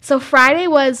 Anyway, so Friday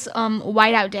was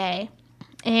Whiteout Day,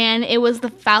 and it was the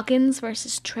Falcons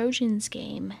versus Trojans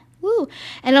game. Woo!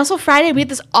 And also Friday, we had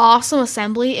this awesome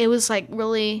assembly. It was, like,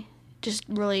 really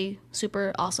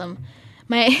super awesome.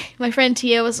 My friend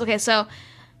Tia was, okay, so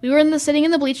we were sitting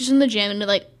in the bleachers in the gym, and,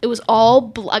 like, it was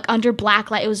all, under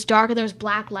black light. It was dark, and there was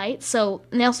black light, so,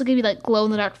 and they also give you, like,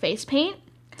 glow-in-the-dark face paint.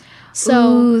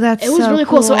 So Ooh, that's it was so really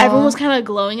cool. So cool. everyone was kind of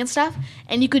glowing and stuff,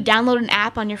 and you could download an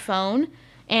app on your phone.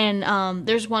 And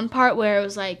there's one part where it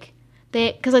was like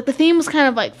because like the theme was kind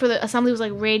of like for the assembly was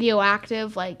like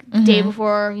radioactive, like day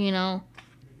before the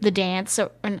dance day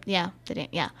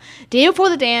before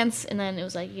the dance, and then it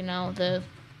was like the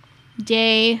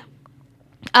day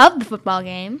of the football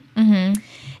game.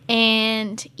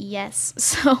 And yes,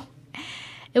 so.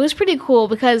 It was pretty cool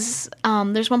because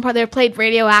there's one part there played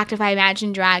Radioactive, I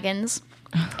Imagine Dragons,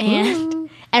 and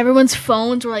everyone's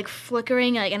phones were like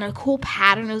flickering like in a cool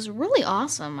pattern. It was really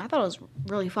awesome. I thought it was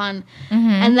really fun.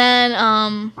 And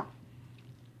then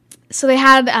so they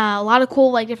had a lot of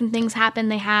cool like different things happen.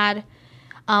 They had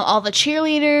all the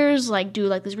cheerleaders like do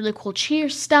like these really cool cheer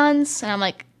stunts, and I'm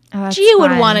like, Gia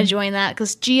would want to join that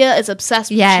because Gia is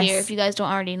obsessed with cheer. If you guys don't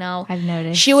already know, I've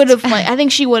noticed. She would have I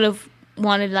think she would have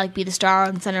wanted to like be the star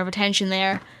and center of attention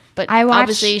there, but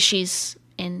obviously she's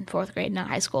in 4th grade, not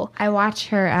high school. I watch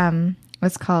her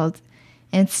what's called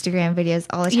Instagram videos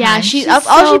all the time. Yeah, she's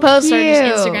all she posts are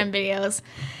just Instagram videos.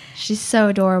 She's so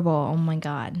adorable. Oh my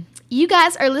god. You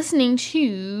guys are listening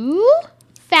to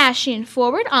Fashion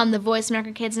Forward on the Voice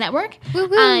America Kids Network.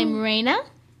 Woo-hoo. I'm Raina,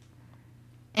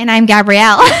 and I'm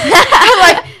Gabrielle. I'm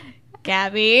like,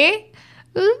 Gabby.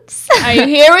 Oops. Are you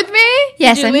here with me?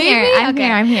 Yes, I'm here.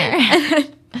 I'm here.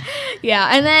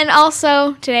 Yeah, and then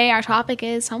also today our topic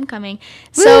is homecoming.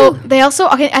 Woo. So they also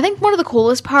I think one of the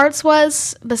coolest parts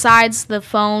was besides the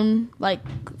phone like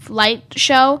light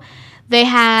show, they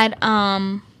had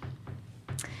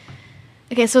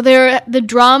so they're the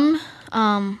drum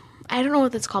I don't know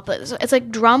what it's called, but it's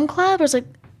like drum club or it's like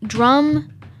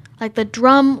drum like the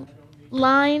drum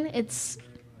line. It's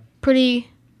pretty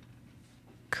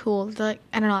cool. Like,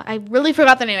 I don't know. I really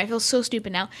forgot the name. I feel so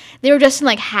stupid now. They were dressed in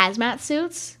like hazmat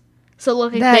suits. So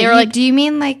look like they were like. Do you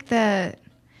mean like the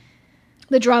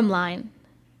drum line?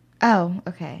 Oh,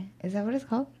 okay. Is that what it's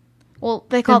called? Well,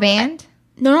 they called the band.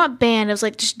 No, not band. It was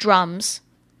like just drums.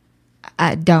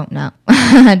 I don't know.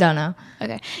 I don't know.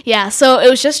 Okay. Yeah. So it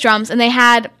was just drums, and they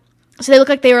had. So they looked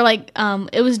like they were like.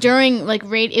 It was during like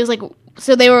It was like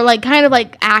so they were like kind of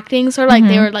like acting, sort of like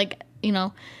they were like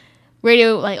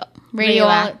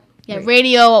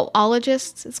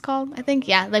radiologists it's called, I think.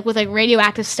 Yeah, like with like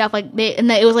radioactive stuff, like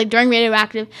it was like during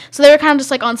radioactive, so they were kind of just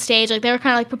like on stage, like they were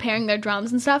kind of like preparing their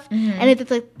drums and stuff. And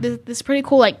it's like this pretty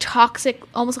cool like toxic,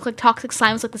 almost looked like toxic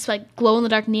slime. It was like this like glow in the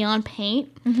dark neon paint,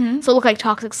 so it looked like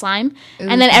toxic slime.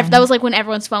 And then that was like when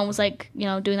everyone's phone was like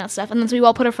doing that stuff, and then so we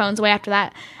all put our phones away after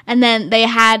that, and then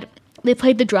they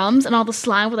played the drums, and all the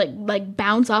slime would like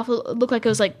bounce off. It looked like it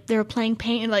was like they were playing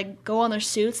paint and like go on their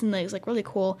suits, and it was like really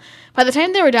cool. By the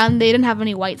time they were done, they didn't have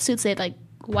any white suits. They had like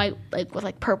white, like with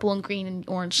like purple and green and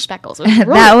orange speckles. It was really,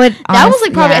 that was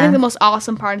like probably I think the most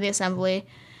awesome part of the assembly.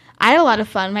 I had a lot of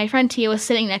fun. My friend Tia was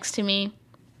sitting next to me.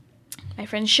 My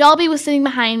friend Shelby was sitting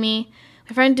behind me.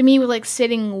 My friend Demi was like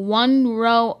sitting one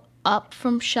row up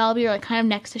from Shelby, or like kind of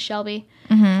next to Shelby.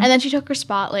 And then she took her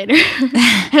spot later.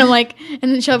 And I'm like,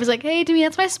 and then Shelby's like, hey, Demi,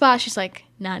 that's my spot. She's like,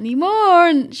 not anymore.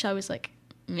 And Shelby's like,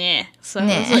 meh. So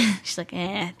it was like, she's like,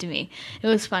 Demi. It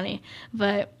was funny.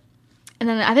 And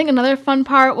then I think another fun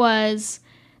part was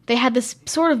they had this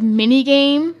sort of mini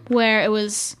game where it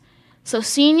was, so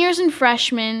seniors and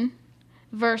freshmen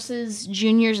versus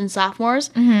juniors and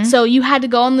sophomores. So you had to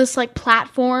go on this like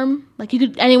platform. Like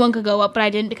anyone could go up, but I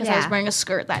didn't because I was wearing a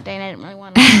skirt that day and I didn't really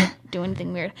want to do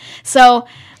anything weird. So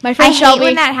my friend Shelby. I hate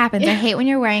when that happens. I hate when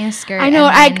you're wearing a skirt. I know.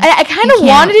 I kind of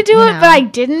wanted to do it, but I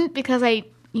didn't because I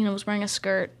was wearing a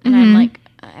skirt, and I'm like,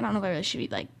 I don't know if I really should be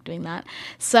like doing that.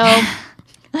 So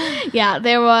yeah,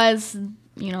 there was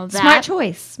that. Smart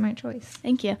choice.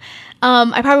 Thank you.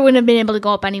 I probably wouldn't have been able to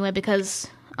go up anyway because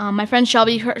my friend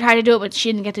Shelby tried to do it, but she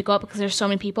didn't get to go up because there's so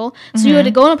many people. So you had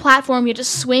to go on a platform, you had to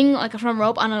swing like from a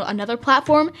rope on another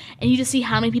platform, and you just see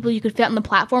how many people you could fit on the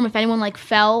platform. If anyone like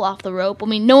fell off the rope, I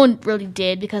mean, no one really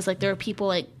did because like there were people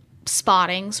like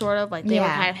spotting, sort of like they were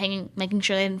kind of hanging, making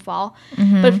sure they didn't fall.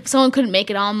 But if someone couldn't make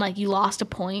it on, like you lost a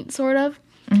point, sort of.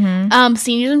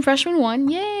 Seniors and freshmen won,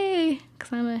 yay!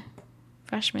 Because I'm a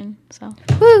freshman, so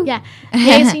woo! Yeah,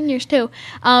 yay, seniors too.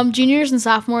 Juniors and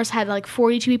sophomores had like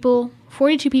 42 people.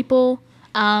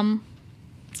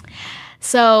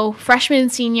 So freshmen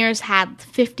and seniors had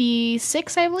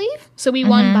 56, I believe. So we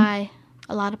won by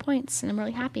a lot of points, and I'm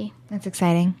really happy. That's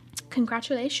exciting.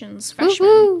 Congratulations, freshmen.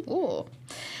 Ooh.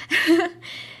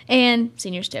 And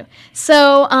seniors too.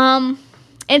 So,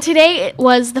 and today it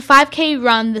was the 5K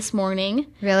run this morning.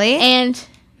 Really? And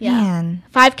yeah, Man.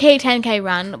 5K, 10K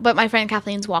run, but my friend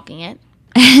Kathleen's walking it.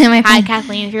 My Hi, friend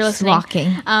Kathleen, if you're is listening.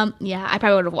 walking. Yeah, I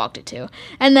probably would have walked it too.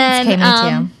 And then Okay,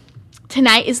 me too.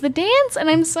 Tonight is the dance, and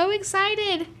I'm so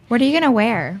excited. What are you going to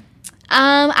wear?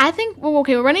 I think,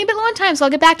 we're running a bit low on time, so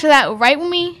I'll get back to that right when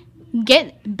we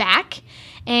get back.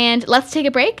 And let's take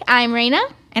a break. I'm Raina.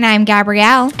 And I'm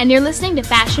Gabrielle. And you're listening to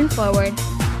Fashion Forward.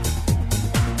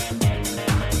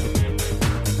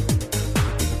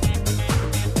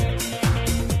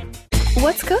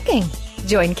 What's cooking?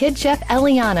 Join Kid Chef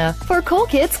Eliana for Cool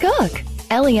Kids Cook.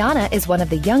 Eliana is one of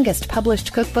the youngest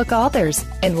published cookbook authors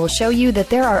and will show you that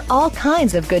there are all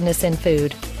kinds of goodness in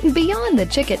food, beyond the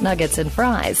chicken nuggets and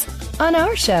fries. On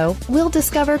our show, we'll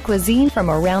discover cuisine from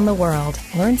around the world,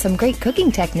 learn some great cooking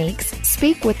techniques,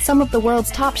 speak with some of the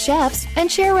world's top chefs,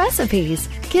 and share recipes.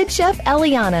 Kid Chef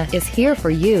Eliana is here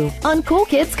for you on Cool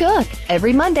Kids Cook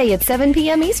every Monday at 7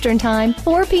 p.m. Eastern Time,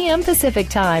 4 p.m. Pacific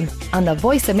Time on the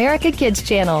Voice America Kids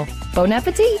channel. Bon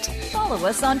appetit! Follow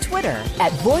us on Twitter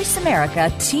at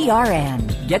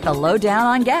VoiceAmericaTRN. Get the lowdown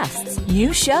on guests,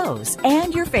 new shows,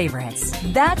 and your favorites.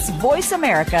 That's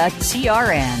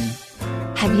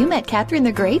VoiceAmericaTRN. Have you met Catherine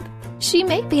the Grape? She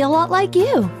may be a lot like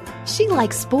you. She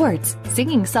likes sports,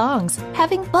 singing songs,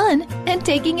 having fun, and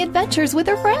taking adventures with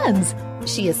her friends.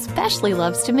 She especially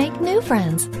loves to make new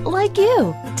friends, like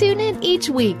you. Tune in each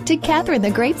week to Catherine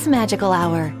the Grape's Magical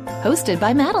Hour, hosted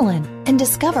by Madeline, and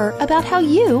discover about how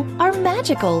you are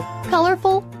magical,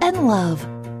 colorful, and love.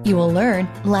 You will learn,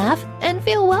 laugh, and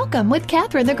feel welcome with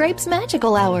Catherine the Grape's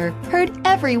Magical Hour, heard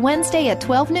every Wednesday at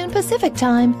 12 noon Pacific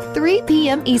Time, 3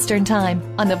 p.m. Eastern Time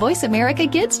on the Voice America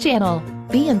Kids channel.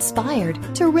 Be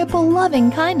inspired to ripple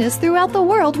loving kindness throughout the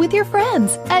world with your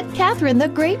friends at Catherine the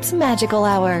Grape's Magical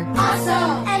Hour.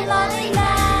 Awesome and Molly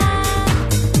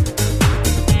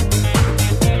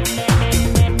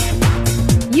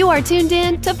You are tuned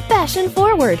in to Fashion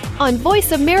Forward on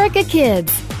Voice America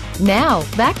Kids. Now,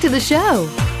 back to the show.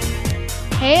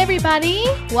 Hey everybody,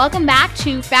 welcome back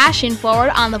to Fashion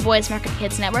Forward on the Voice America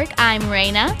Kids Network. I'm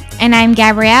Raina. And I'm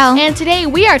Gabrielle. And today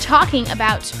we are talking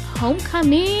about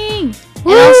homecoming.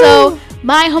 Woo! And also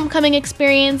my homecoming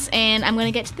experience, and I'm going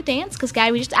to get to the dance because,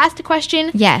 Guy, we just asked a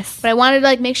question. Yes. But I wanted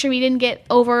to make sure we didn't get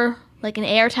over an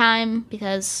air time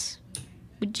because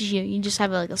you just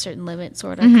have a certain limit,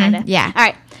 sort of, kind of. Yeah. All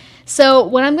right. So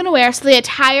what I'm going to wear, so the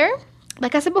attire,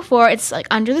 like I said before, it's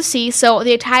under the sea. So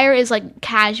the attire is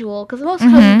casual because most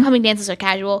homecoming dances are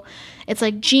casual. It's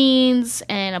jeans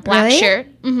and a black shirt.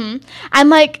 I'm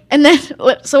and then,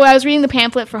 so I was reading the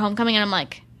pamphlet for homecoming and I'm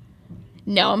like,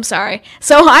 no, I'm sorry.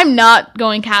 So I'm not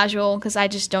going casual because I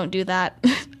just don't do that.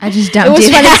 I just don't It was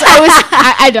do funny.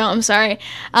 that. I don't. I'm sorry.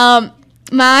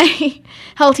 My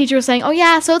health teacher was saying, "Oh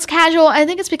yeah, so it's casual." I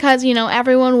think it's because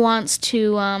everyone wants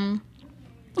to.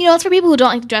 It's for people who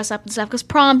don't like to dress up and stuff. Because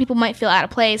prom, people might feel out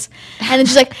of place. And then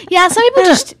she's like, "Yeah, some people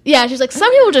just She's like,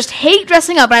 some people just hate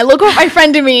dressing up." And I look over at my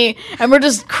friend to me, and we're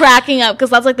just cracking up because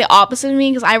that's the opposite of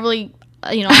me. Because I really,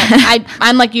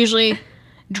 I'm usually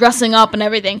dressing up and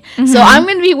everything. So I'm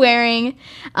going to be wearing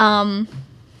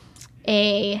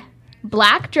a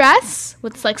black dress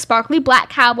with sparkly black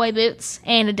cowboy boots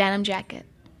and a denim jacket.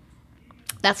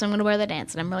 That's what I'm going to wear the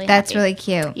dance, and I'm really That's happy. really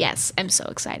cute. Yes, I'm so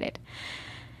excited.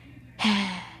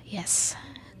 Yes,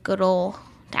 good old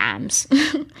times.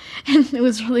 And it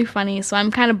was really funny. So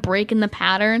I'm kind of breaking the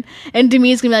pattern, and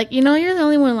Demi's going to be like, you're the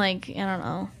only one I don't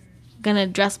know,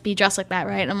 going to be dressed like that,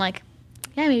 right? And I'm like,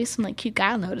 yeah, maybe some cute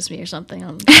guy will notice me or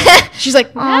something. She's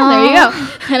like, yeah, there you go.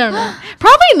 I don't know.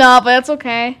 Probably not, but that's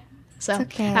okay. So, It's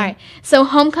okay. All right. So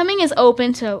homecoming is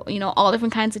open to, all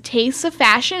different kinds of tastes of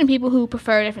fashion and people who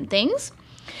prefer different things.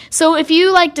 So if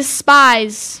you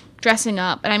despise dressing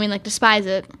up, and I mean despise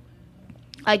it,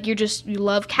 you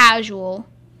love casual,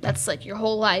 that's your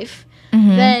whole life,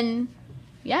 then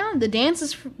yeah,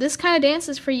 this kind of dance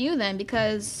is for you then,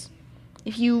 because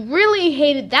if you really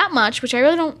hate it that much, which I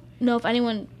really don't know if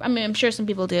anyone, I'm sure some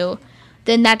people do,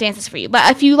 then that dance is for you.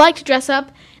 But if you like to dress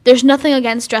up, there's nothing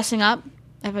against dressing up,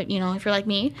 if you're like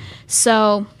me.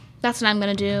 So that's what I'm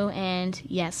going to do, and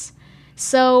yes.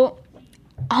 So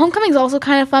homecoming is also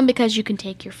kind of fun because you can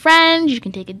take your friends, you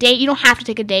can take a date. You don't have to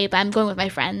take a date, but I'm going with my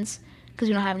friends because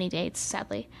we don't have any dates,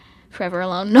 sadly. Forever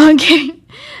alone. No, I'm kidding.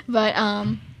 But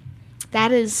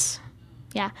that is,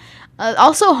 yeah.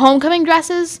 Also, homecoming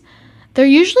dresses, they're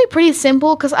usually pretty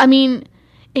simple because,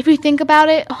 if you think about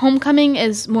it, homecoming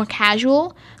is more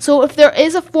casual. So if there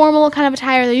is a formal kind of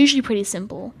attire, they're usually pretty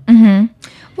simple.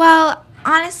 Well,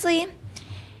 honestly,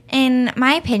 in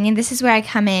my opinion, this is where I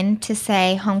come in to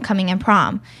say homecoming and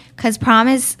prom. Because prom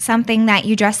is something that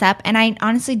you dress up. And I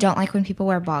honestly don't like when people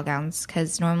wear ball gowns.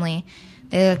 Because normally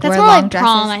they wear more long like dresses.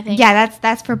 prom, I think. Yeah,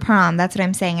 that's for prom. That's what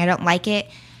I'm saying. I don't like it,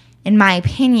 in my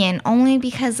opinion. Only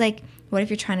because, like, what if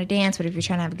you're trying to dance? What if you're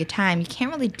trying to have a good time? You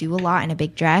can't really do a lot in a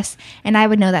big dress. And I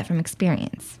would know that from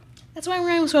experience. That's why I'm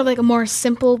wearing sort of like a more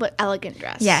simple but elegant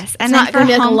dress. Yes, and it's not going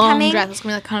to be like a long dress. It's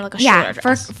going to be like kind of like a shorter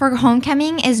dress. Yeah, for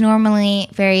homecoming is normally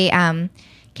very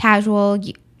casual.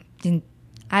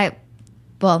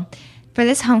 For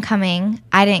this homecoming,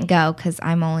 I didn't go because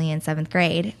I'm only in 7th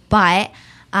grade. But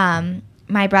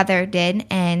my brother did,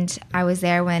 and I was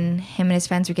there when him and his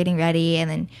friends were getting ready, and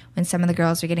then when some of the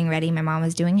girls were getting ready, my mom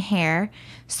was doing hair.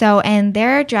 So, and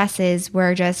their dresses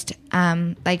were just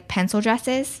like pencil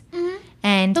dresses. Mm-hmm.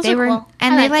 And those they were, cool.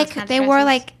 and they wore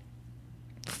like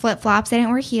flip flops. They didn't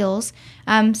wear heels.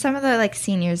 Some of the like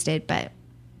seniors did, but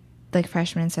like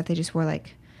freshmen and stuff, they just wore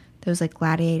like those like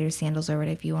gladiator sandals or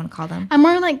whatever you want to call them. I'm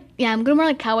gonna wear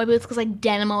like cowboy boots because like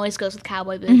denim always goes with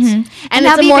cowboy boots, and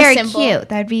that'd be very cute.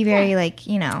 That'd be very like,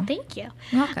 you know. Thank you.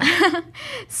 You're welcome.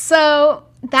 So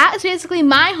that is basically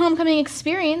my homecoming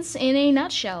experience in a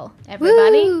nutshell.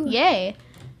 Everybody, Woo! Yay!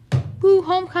 Woo,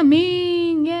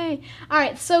 homecoming! Yay! All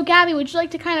right, so Gabby, would you like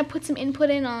to kind of put some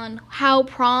input in on how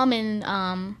prom and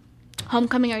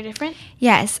homecoming are different?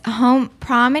 Yes,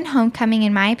 prom and homecoming,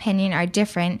 in my opinion, are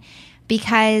different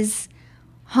because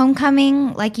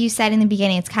homecoming, like you said in the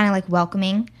beginning, it's kind of like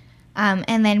welcoming,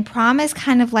 and then prom is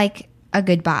kind of like a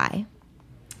goodbye,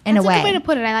 in a way. That's a good way to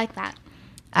put it. I like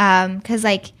that. Because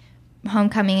like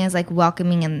homecoming is like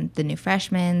welcoming in the new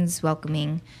freshmen,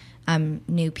 welcoming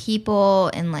new people,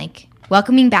 and like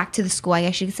welcoming back to the school, I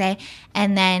guess you could say.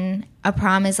 And then a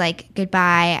prom is like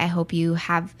goodbye. I hope you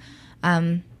have,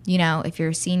 you know, if you're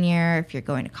a senior, if you're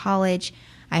going to college,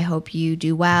 I hope you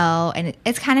do well. And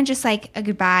it's kind of just like a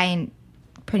goodbye, and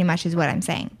pretty much is what I'm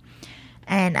saying.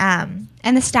 And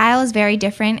the style is very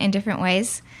different in different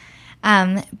ways,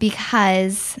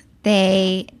 because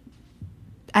I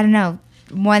don't know,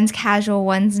 one's casual,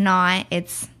 one's not. You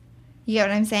get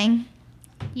what I'm saying?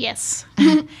 Yes.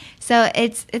 So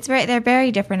they're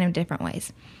very different in different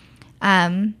ways.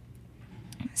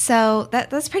 So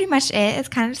that's pretty much it. It's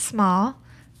kind of small,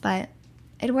 but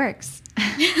it works.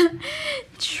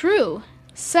 True.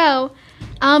 So,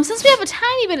 since we have a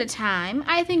tiny bit of time,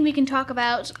 I think we can talk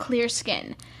about clear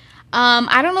skin.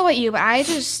 I don't know about you,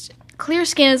 but clear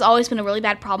skin has always been a really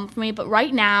bad problem for me, but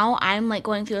right now I'm like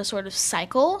going through a sort of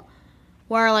cycle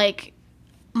where like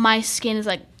my skin is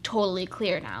like totally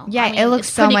clear now. Yeah, I mean, it looks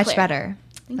so much clear. better.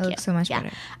 Thank it you. looks so much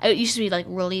better. It used to be like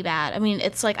really bad. I mean,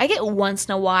 it's like I get once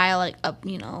in a while like a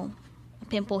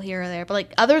pimple here or there, but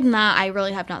like other than that, I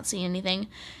really have not seen anything.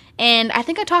 And I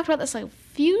think I talked about this like a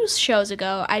few shows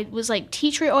ago. I was like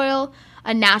tea tree oil,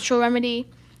 a natural remedy.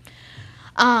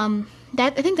 That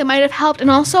I think that might have helped. And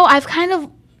also I've kind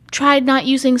of tried not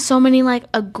using so many like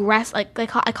aggressive, like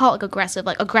I call it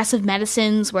like aggressive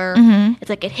medicines where it's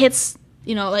like it hits,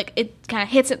 like it kind of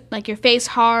hits it like your face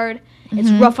hard.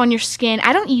 It's rough on your skin.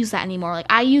 I don't use that anymore. Like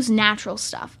I use natural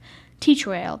stuff. Tea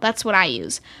tree oil, that's what I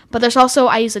use. But there's also,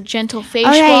 I use a gentle face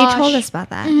wash. Oh yeah, you told us about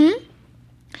that.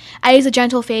 I use a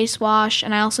gentle face wash,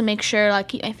 and I also make sure like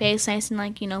keep my face nice and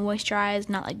like moisturized,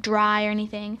 not like dry or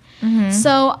anything.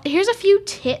 So here's a few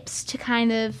tips to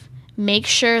kind of make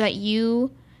sure that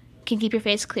you can keep your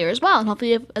face clear as well, and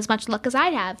hopefully you have as much luck as I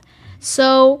have.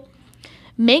 So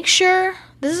make sure,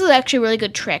 this is actually a really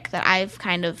good trick that I've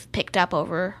kind of picked up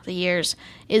over the years,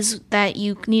 is that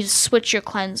you need to switch your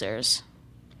cleansers.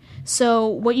 So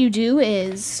what you do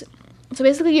is, so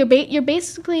basically you're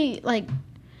basically like,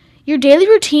 your daily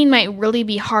routine might really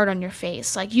be hard on your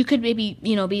face. Like you could maybe,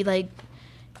 be like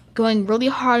going really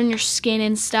hard on your skin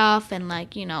and stuff, and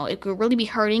like, it could really be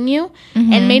hurting you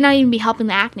and may not even be helping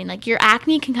the acne. Like your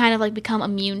acne can kind of like become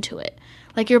immune to it.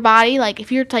 Like your body, like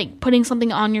if you're like putting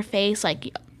something on your face,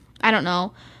 like, I don't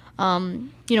know,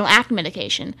 acne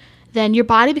medication, then your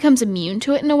body becomes immune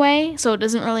to it in a way, so it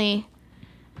doesn't really,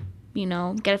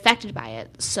 get affected by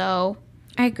it. So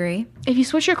I agree. If you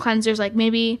switch your cleansers, like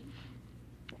maybe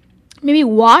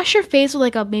wash your face with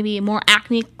like a maybe a more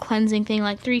acne cleansing thing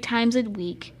like 3 times a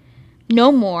week, no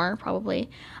more probably,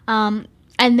 and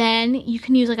then you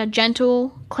can use like a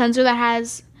gentle cleanser that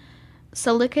has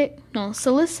salicylic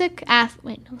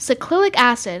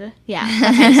acid, yeah,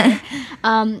 that's how you say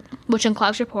it, which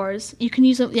unclogs your pores. You can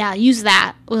use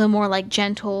that with a more like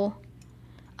gentle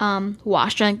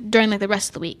wash during like the rest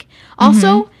of the week.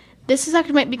 Also, this is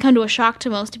actually might become to a shock to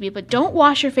most of you, but don't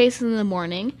wash your face in the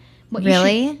morning.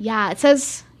 Really? Yeah, it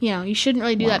says, you shouldn't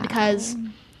really do that because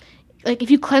like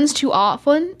if you cleanse too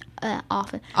often, yeah.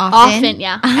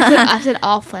 I said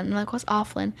often. I'm like, what's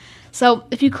often? So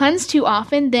if you cleanse too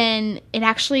often, then it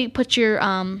actually puts your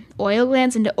oil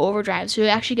glands into overdrive. So you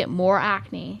actually get more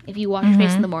acne if you wash your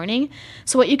face in the morning.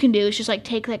 So what you can do is just like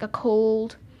take like a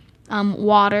cold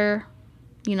water,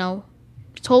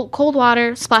 cold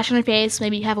water, splash on your face.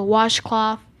 Maybe you have a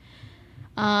washcloth.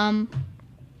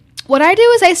 What I do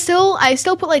is I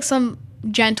still put like some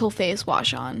gentle face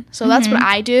wash on. So that's what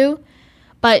I do.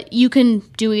 But you can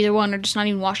do either one or just not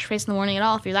even wash your face in the morning at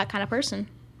all if you're that kind of person.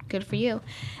 Good for you.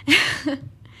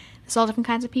 There's all different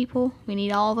kinds of people. We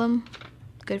need all of them.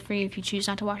 Good for you if you choose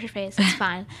not to wash your face. It's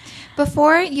fine.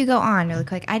 Before you go on really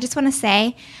quick, I just want to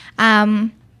say, follow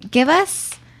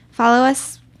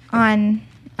us on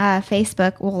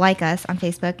Facebook. Well, like us on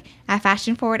Facebook at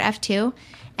Fashion Forward F2.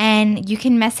 And you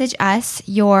can message us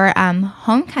your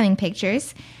homecoming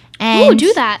pictures. And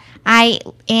do that. I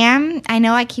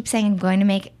know I keep saying I'm going to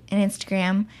make an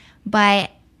Instagram,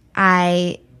 but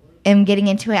I am getting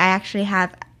into it. I actually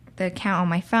have the account on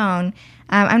my phone.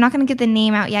 I'm not going to get the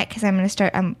name out yet because I'm going to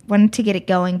start. I wanted to get it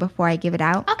going before I give it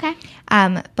out. Okay.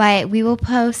 But we will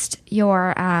post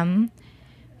your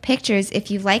pictures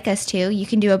if you'd like us to. You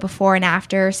can do a before and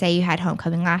after. Say you had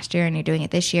homecoming last year and you're doing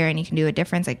it this year, and you can do a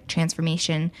difference, like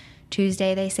Transformation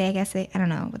Tuesday, they say. I don't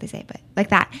know what they say, but like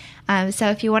that. So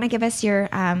if you want to give us your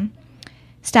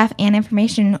stuff and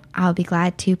information, I'll be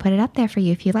glad to put it up there for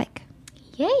you if you like.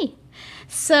 Yay.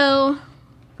 So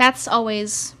that's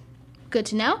always good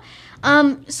to know.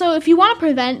 So if you want to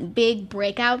prevent big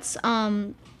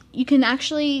breakouts, you can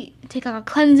actually take a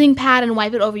cleansing pad and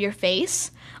wipe it over your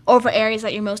face, over areas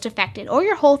that you're most affected, or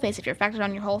your whole face if you're affected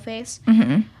on your whole face.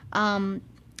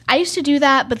 I used to do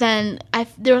that, but then I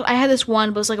had this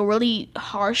one, but it was like a really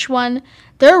harsh one.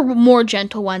 There are more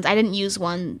gentle ones. I didn't use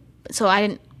one, so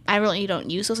I really don't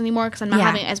use those anymore because I'm not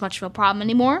having as much of a problem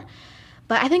anymore.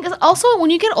 But I think also when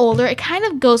you get older, it kind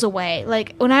of goes away.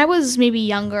 Like when I was maybe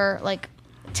younger, like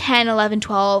 10, 11,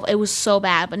 12, it was so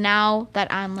bad. But now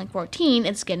that I'm like 14,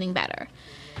 it's getting better.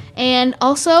 And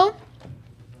also,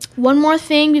 one more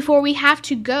thing before we have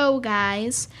to go,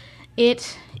 guys.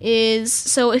 It is,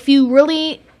 so if you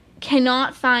really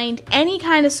cannot find any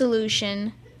kind of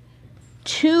solution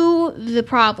to the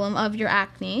problem of your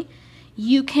acne,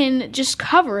 you can just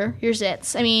cover your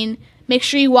zits. I mean, make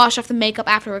sure you wash off the makeup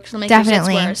afterwards because it'll make your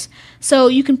zits worse. So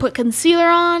you can put concealer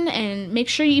on and make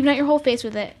sure you even out your whole face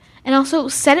with it. And also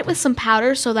set it with some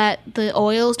powder so that the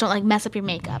oils don't like mess up your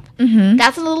makeup.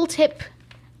 That's a little tip,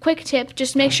 quick tip.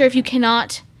 Just make sure if you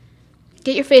cannot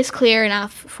get your face clear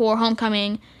enough for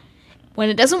homecoming, when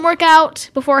it doesn't work out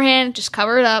beforehand, just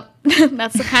cover it up.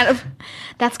 That's kind of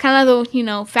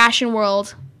the, fashion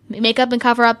world. Makeup and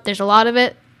cover up, there's a lot of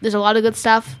it. There's a lot of good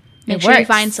stuff. Make sure you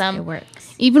find some. It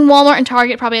works. Even Walmart and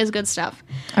Target probably has good stuff.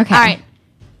 Okay.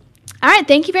 All right,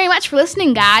 thank you very much for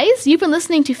listening, guys. You've been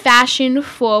listening to Fashion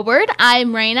Forward.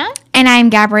 I'm Raina. And I'm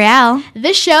Gabrielle.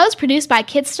 This show is produced by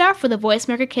Kidstar for the Voice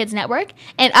America Kids Network.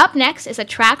 And up next is a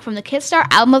track from the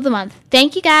Kidstar Album of the Month.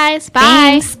 Thank you, guys. Bye.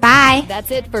 Thanks. Bye.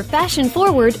 That's it for Fashion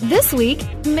Forward this week.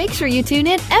 Make sure you tune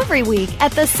in every week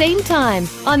at the same time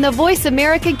on the Voice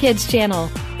America Kids channel.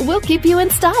 We'll keep you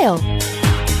in style.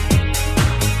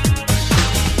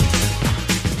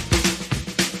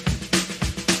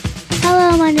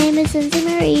 Hello, my name is Lindsay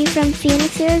Marie from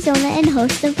Phoenix, Arizona, and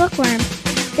host of Bookworm.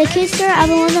 The Kidstar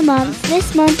Album of the Month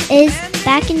this month is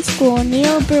Back in School,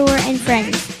 Neil Brewer and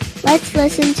Friends. Let's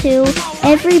listen to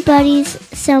Everybody's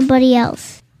Somebody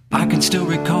Else. I can still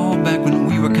recall back when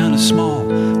we were kind of small.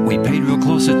 We paid real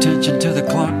close attention to the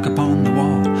clock upon the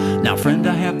wall. Now, friend,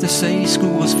 I have to say,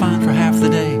 school was fine for half the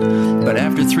day. But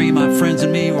after 3, my friends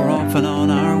and me were off and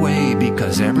on our way.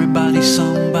 Because everybody's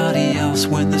somebody else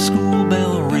when the school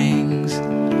bell rings.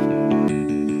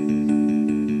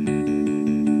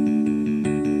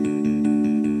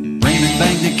 Raymond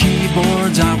banged the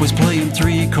keyboards, I was playing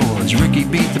 3 chords. Ricky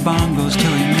beat the bongos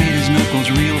till he made his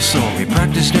knuckles real sore. We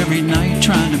practiced every night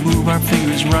trying to move our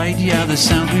fingers right. Yeah, the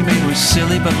sounds we made were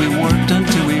silly, but we worked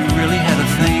until we really had a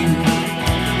thing.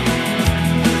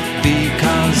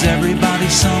 Because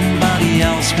everybody's somebody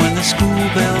else when the school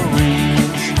bell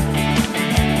rings.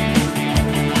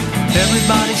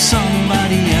 Everybody's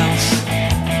somebody else.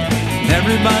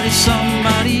 Everybody's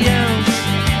somebody else.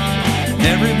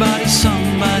 Everybody's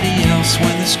somebody else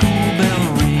when the school bell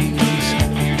rings.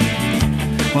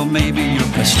 Well, maybe your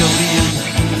custodian,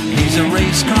 he's a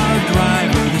race car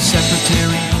driver. The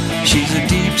secretary, she's a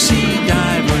deep sea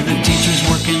diver. The teacher's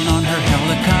working on her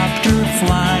helicopter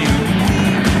flyer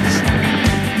wings.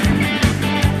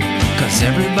 'Cause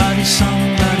everybody's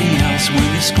somebody else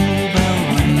when the school bell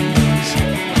rings.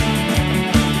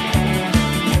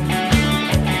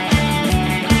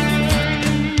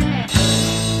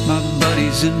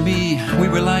 brothers and me, we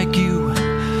were like you.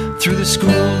 Through the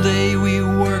school day we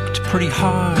worked pretty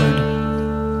hard,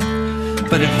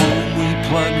 but at home we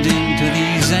plugged into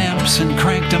these amps and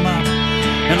cranked them up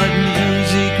and let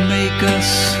music make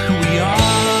us who we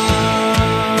are.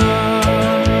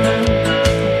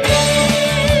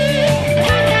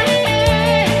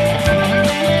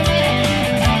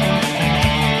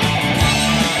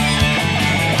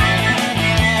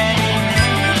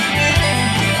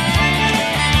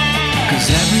 'Cause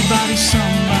everybody's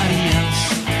somebody else.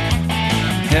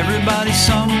 Everybody's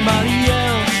somebody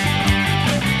else.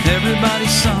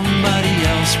 Everybody's somebody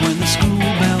else when the school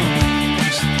bell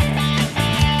rings.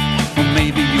 Or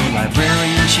maybe your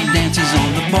librarian, she dances on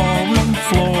the ballroom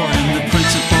floor, and the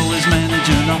principal is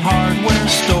managing a hardware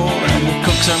store, and the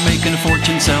cooks are making a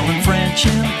fortune selling French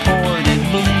imported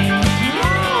bling.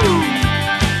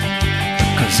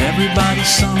 'Cause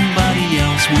everybody's somebody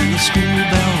else when the school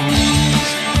bell rings.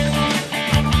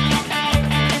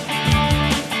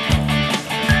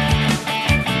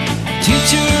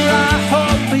 Teacher, I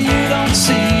hope you don't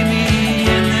see me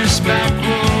in this back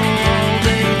row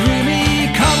daydreaming.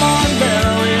 Come on,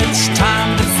 Bell, it's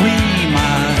time to free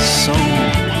my soul.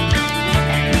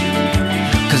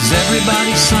 'Cause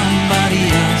everybody's somebody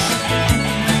else.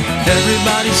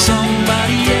 Everybody's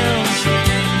somebody else.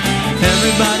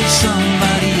 Everybody's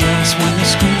somebody else when the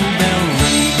school bell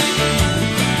rings.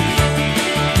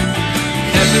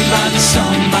 Everybody's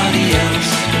somebody else.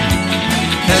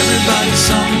 Everybody's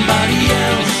somebody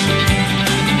else.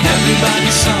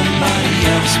 Everybody's somebody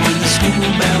else when the school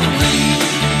bell rings.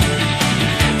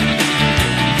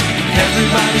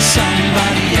 Everybody's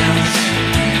somebody else.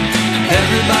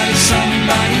 Everybody's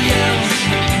somebody else.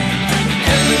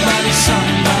 Everybody's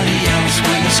somebody else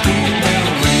when the school bell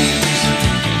rings.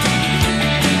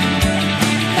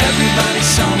 Everybody's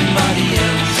somebody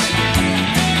else.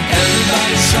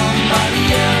 Everybody's somebody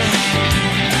else.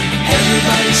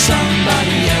 Everybody's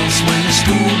somebody else when the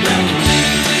school bell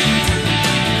rings.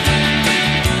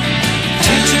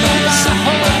 Teacher, I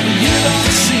hope you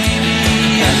don't see me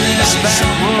in this back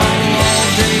row all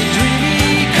day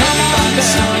dreaming. Come on,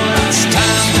 Bell, it's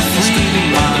time to free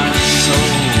my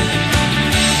soul.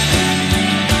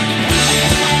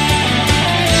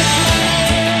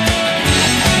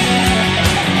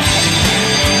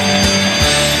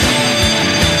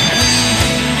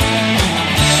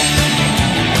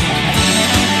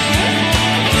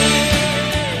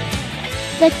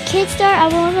 The Kid Star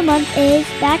Album of the Month is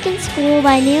Back in School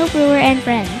by Neil Brewer and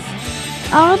Friends.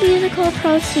 All musical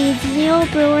proceeds Neil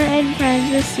Brewer and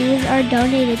Friends receives are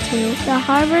donated to the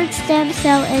Harvard Stem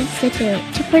Cell Institute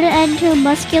to put an end to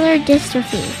muscular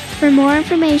dystrophy. For more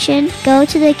information, go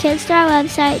to the Kid Star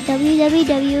website,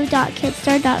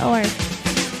 www.kidstar.org.